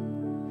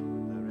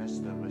the rest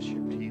of the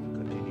worship team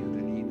continue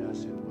to lead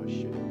us in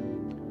worship.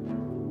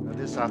 Now,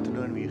 this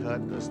afternoon we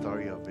heard the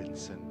story of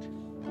Vincent.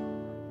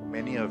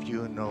 Many of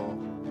you know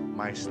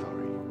my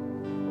story.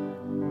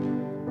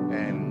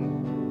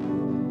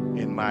 And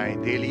in my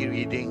daily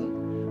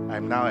reading,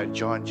 I'm now at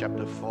John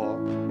chapter 4.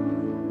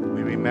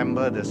 We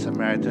remember the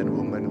Samaritan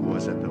woman who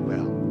was at the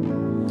well.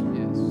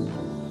 Yes.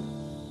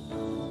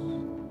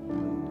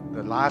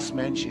 The last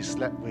man she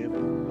slept with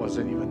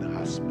wasn't even the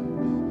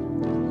husband.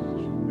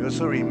 We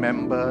also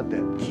remember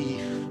that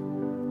thief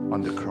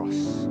on the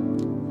cross.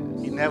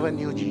 He never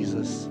knew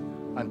Jesus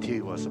until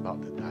he was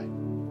about to die.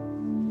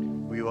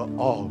 We were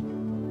all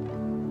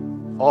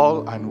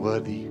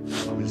unworthy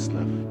of his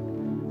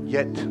love.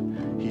 Yet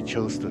he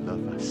chose to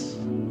love us.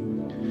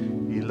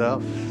 He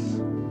loves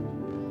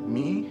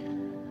me,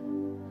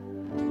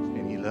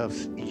 and he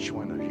loves each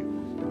one of you.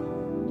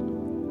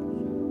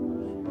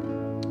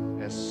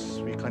 As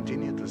we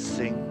continue to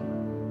sing,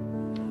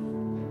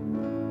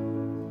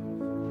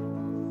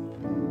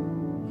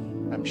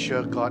 I'm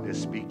sure God is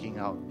speaking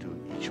out to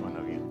each one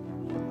of you.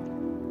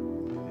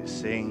 He's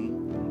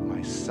saying,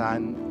 my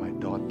son, my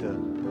daughter,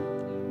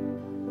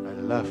 I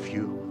love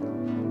you.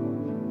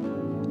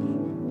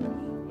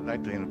 I'd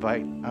like to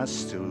invite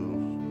us to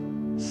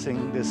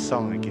sing this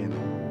song again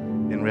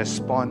in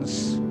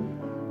response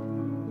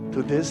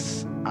to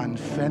this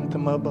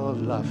unfathomable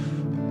love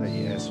that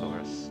he has for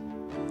us.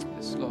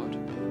 Yes, Lord.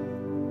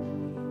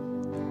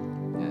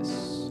 Yes,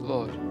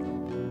 Lord.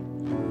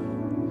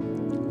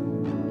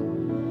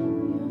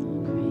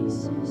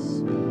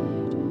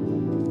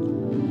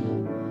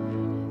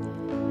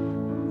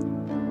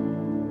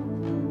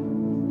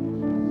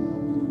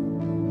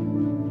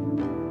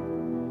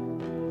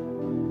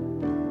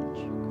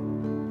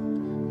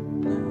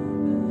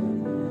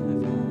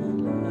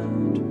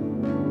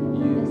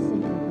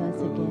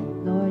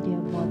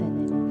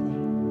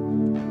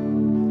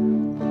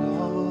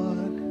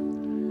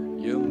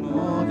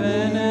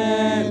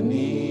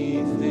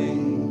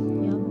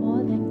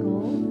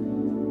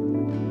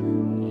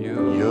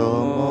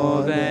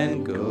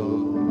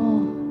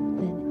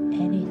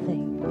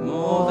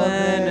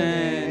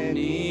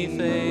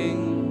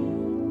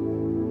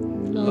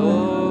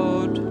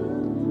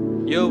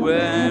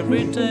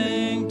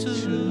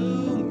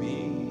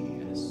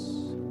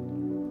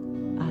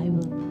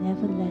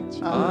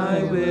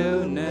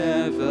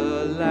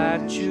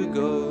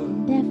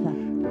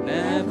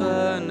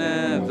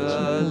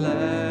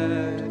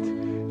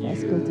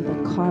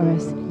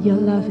 Your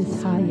love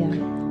is higher.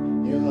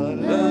 Your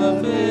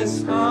love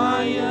is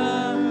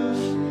higher,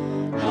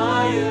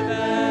 higher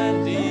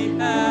than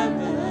the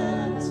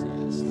heavens.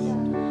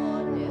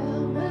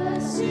 Your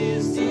mercy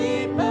is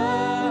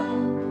deeper,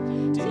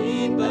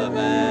 deeper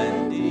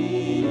than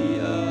the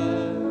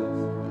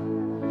earth.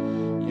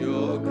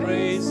 Your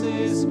grace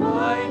is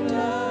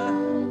wider,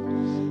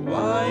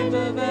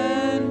 wider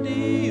than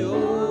the ocean.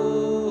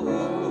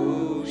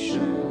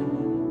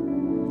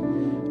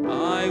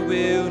 I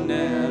will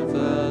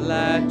never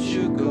let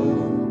you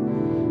go,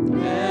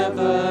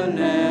 never,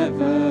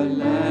 never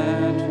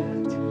let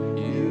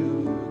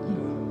you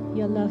go.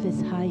 Your love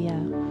is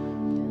higher.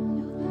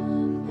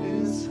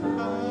 Is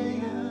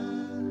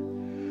higher,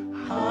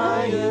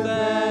 Higher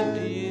than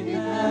the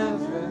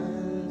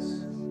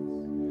heavens.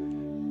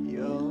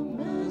 your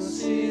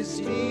Mercy is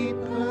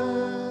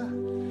deeper,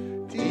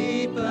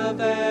 deeper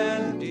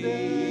than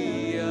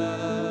the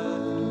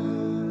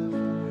earth.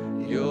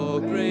 Your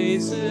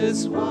grace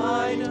is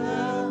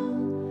wider,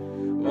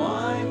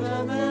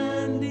 wider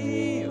than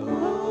the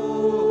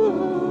ocean.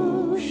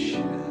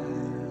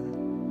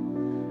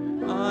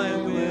 I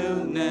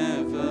will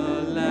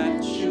never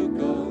let you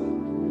go,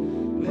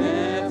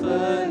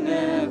 never,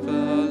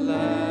 never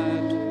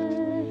let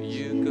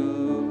you go.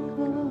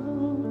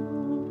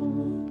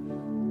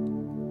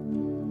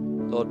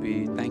 Lord,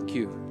 we thank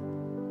you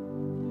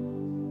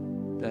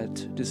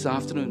that this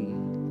afternoon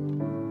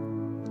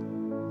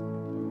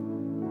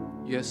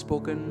you have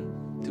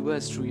spoken to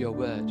us through your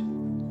word.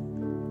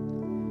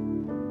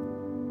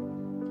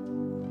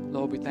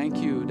 Lord, we thank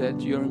you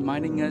that you're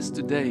reminding us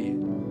today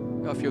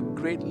of your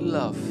great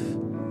love,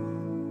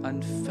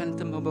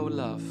 unfathomable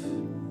love,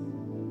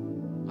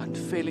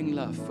 unfailing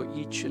love for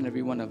each and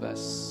every one of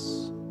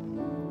us.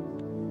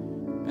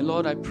 And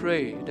Lord, I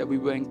pray that we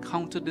will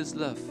encounter this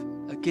love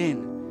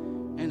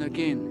again and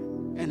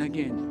again and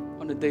again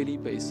on a daily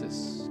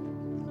basis.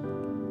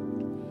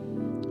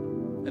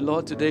 And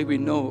Lord, today we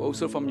know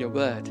also from your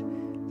word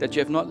that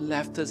you have not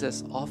left us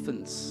as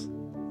orphans,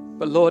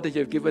 but Lord, that you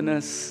have given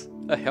us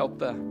a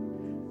helper,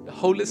 the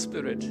Holy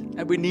Spirit,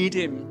 and we need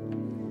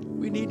him.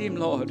 We need him,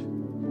 Lord,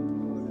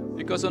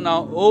 because on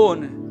our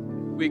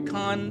own we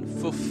can't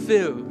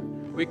fulfill,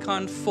 we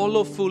can't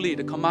follow fully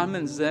the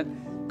commandments that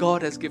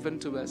God has given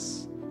to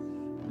us.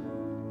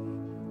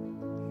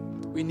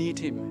 We need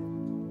him.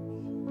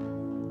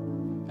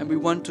 And we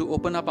want to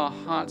open up our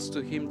hearts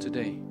to him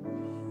today,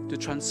 to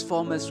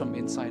transform us from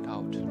inside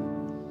out,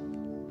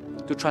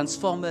 to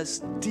transform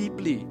us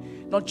deeply,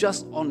 not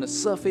just on the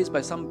surface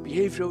by some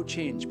behavioral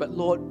change, but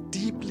Lord,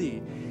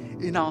 deeply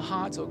in our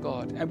hearts, oh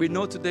God. And we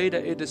know today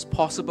that it is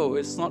possible.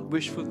 It's not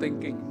wishful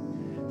thinking.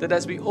 That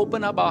as we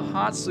open up our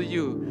hearts to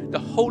you, the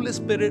Holy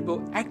Spirit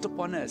will act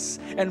upon us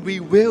and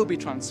we will be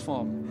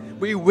transformed.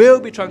 We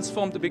will be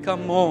transformed to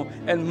become more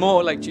and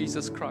more like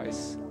Jesus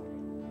Christ.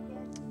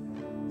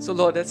 So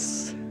Lord,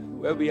 that's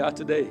where we are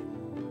today.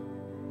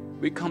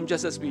 We come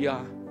just as we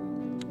are.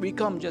 We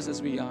come just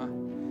as we are.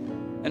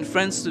 And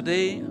friends,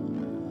 today,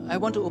 I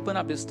want to open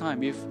up this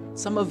time. If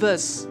some of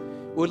us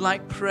would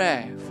like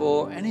prayer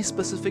for any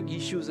specific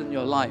issues in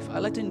your life,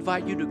 I'd like to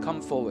invite you to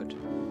come forward.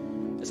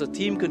 As a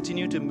team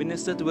continue to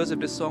minister to us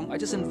with this song, I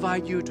just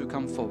invite you to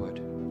come forward.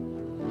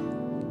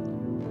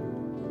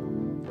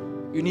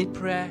 You need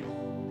prayer.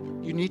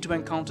 You need to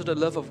encounter the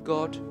love of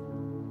God.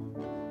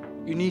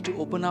 You need to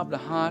open up the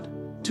heart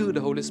to the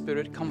Holy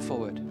Spirit. Come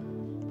forward.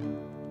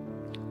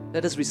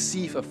 Let us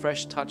receive a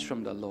fresh touch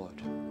from the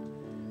Lord.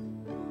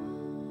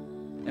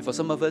 And for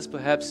some of us,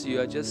 perhaps you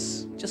are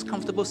just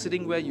comfortable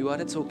sitting where you are.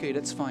 That's okay.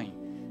 That's fine.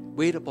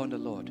 Wait upon the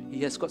Lord.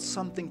 He has got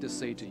something to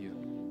say to you.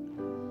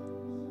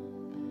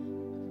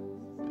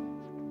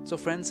 So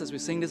friends, as we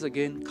sing this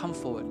again, come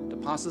forward. The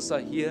pastors are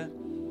here.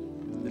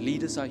 The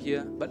leaders are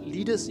here. But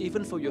leaders,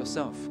 even for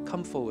yourself,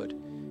 come forward.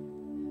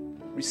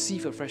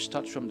 Receive a fresh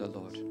touch from the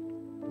Lord.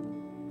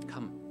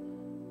 Come.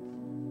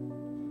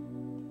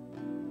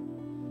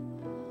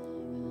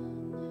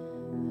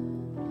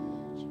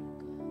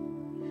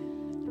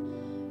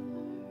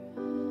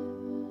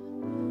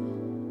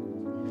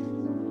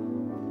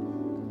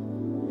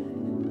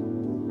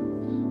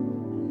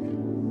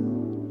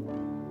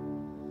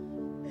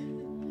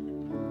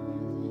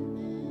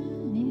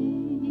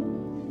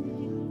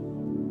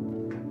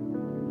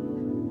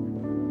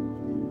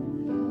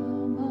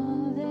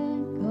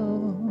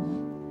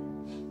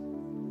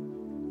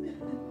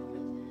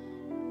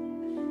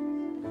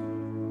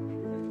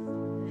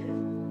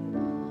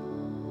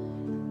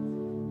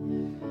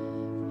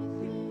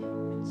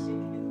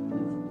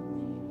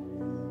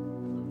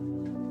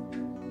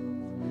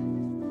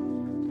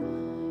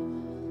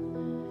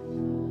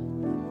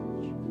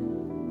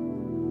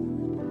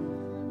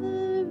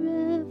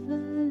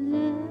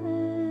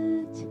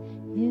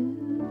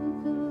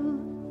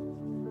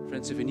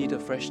 If you need a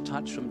fresh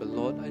touch from the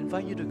Lord, I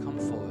invite you to come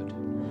forward.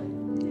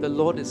 The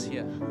Lord is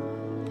here.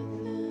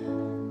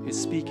 He's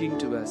speaking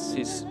to us.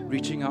 He's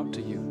reaching out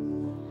to you.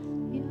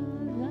 Your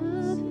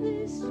love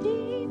is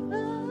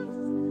deeper,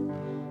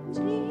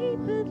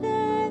 deeper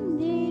than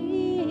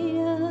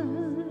the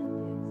earth.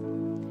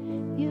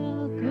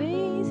 Your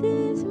grace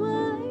is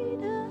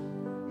wider,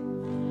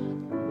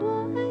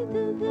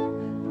 wider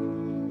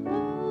than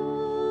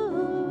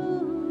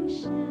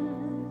ocean.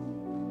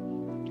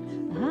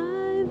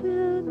 I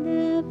will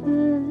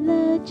never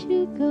let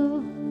you go,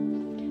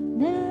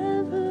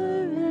 never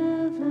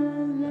ever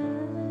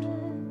let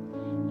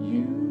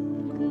you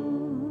go.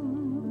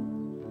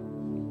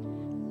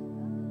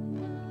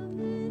 Love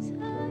is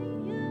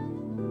higher,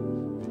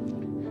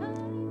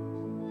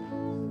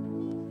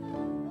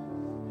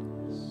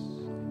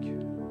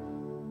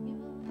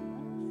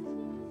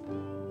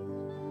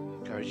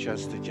 Encourage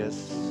us to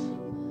just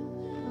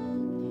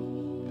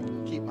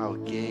keep our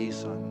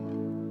gaze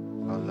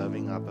on our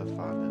loving Abba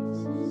Father.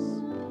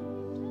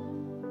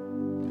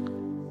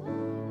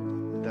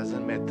 It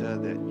doesn't matter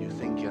that you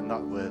think you're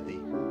not worthy.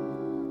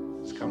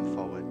 Just come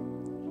forward.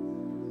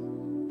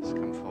 Just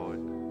come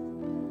forward.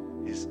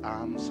 His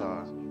arms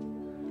are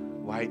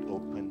wide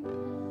open.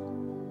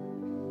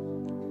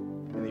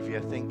 And if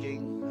you're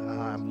thinking,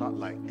 I'm not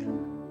like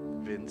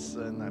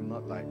Vincent, I'm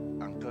not like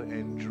Uncle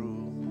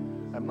Andrew,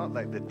 I'm not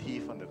like the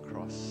thief on the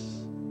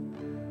cross,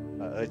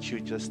 I urge you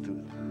just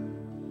to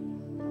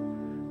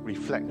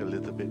reflect a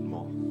little bit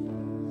more.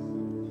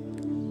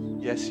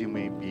 Yes, you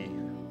may be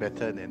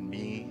better than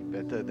me,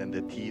 better than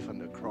the thief on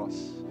the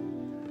cross.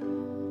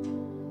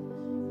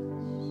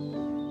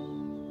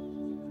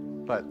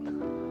 But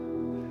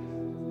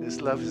His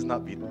love is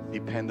not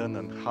dependent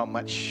on how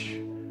much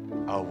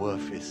our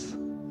worth is.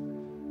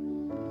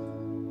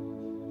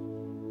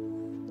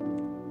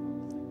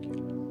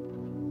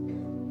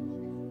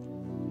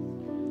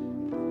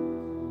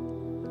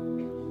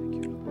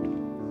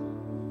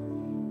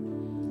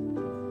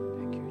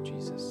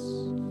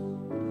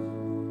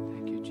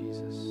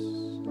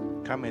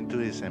 come into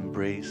His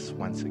embrace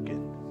once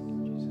again.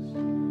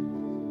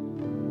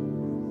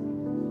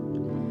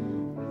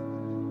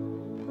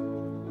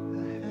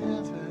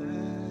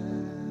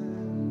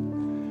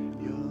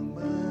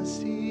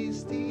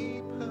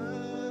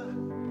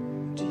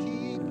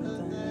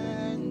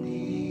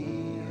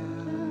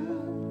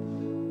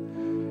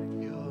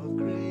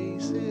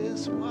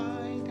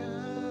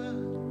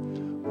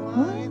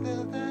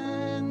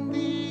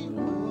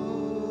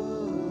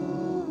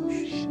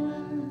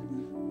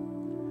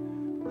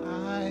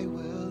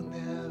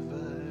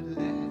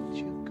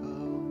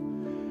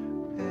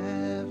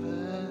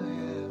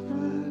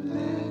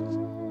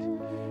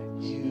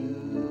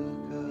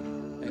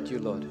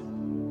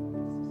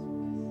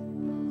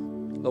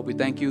 Lord, we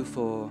thank you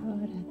for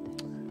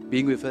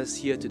being with us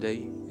here today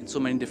in so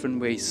many different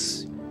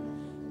ways.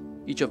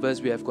 Each of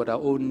us, we have got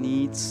our own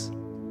needs,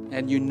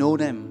 and you know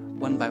them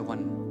one by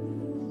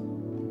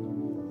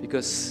one.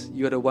 Because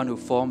you're the one who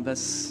formed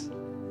us,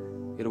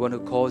 you're the one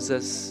who calls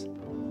us.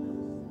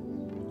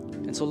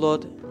 And so,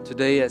 Lord,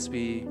 today as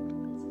we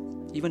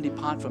even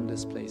depart from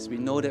this place, we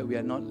know that we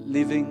are not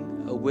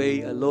living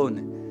away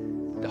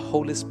alone. The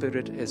Holy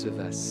Spirit is with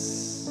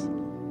us.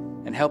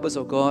 And help us,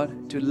 oh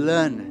God, to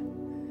learn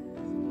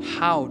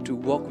how to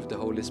walk with the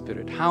Holy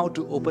Spirit, how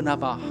to open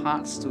up our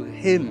hearts to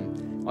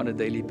Him on a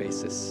daily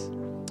basis.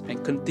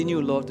 And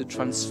continue, Lord, to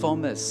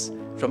transform us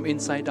from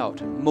inside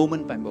out,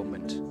 moment by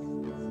moment.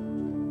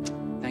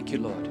 Thank you,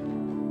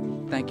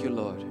 Lord. Thank you,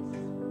 Lord.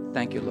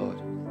 Thank you, Lord.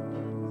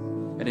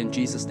 And in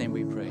Jesus' name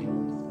we pray.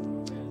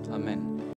 Amen.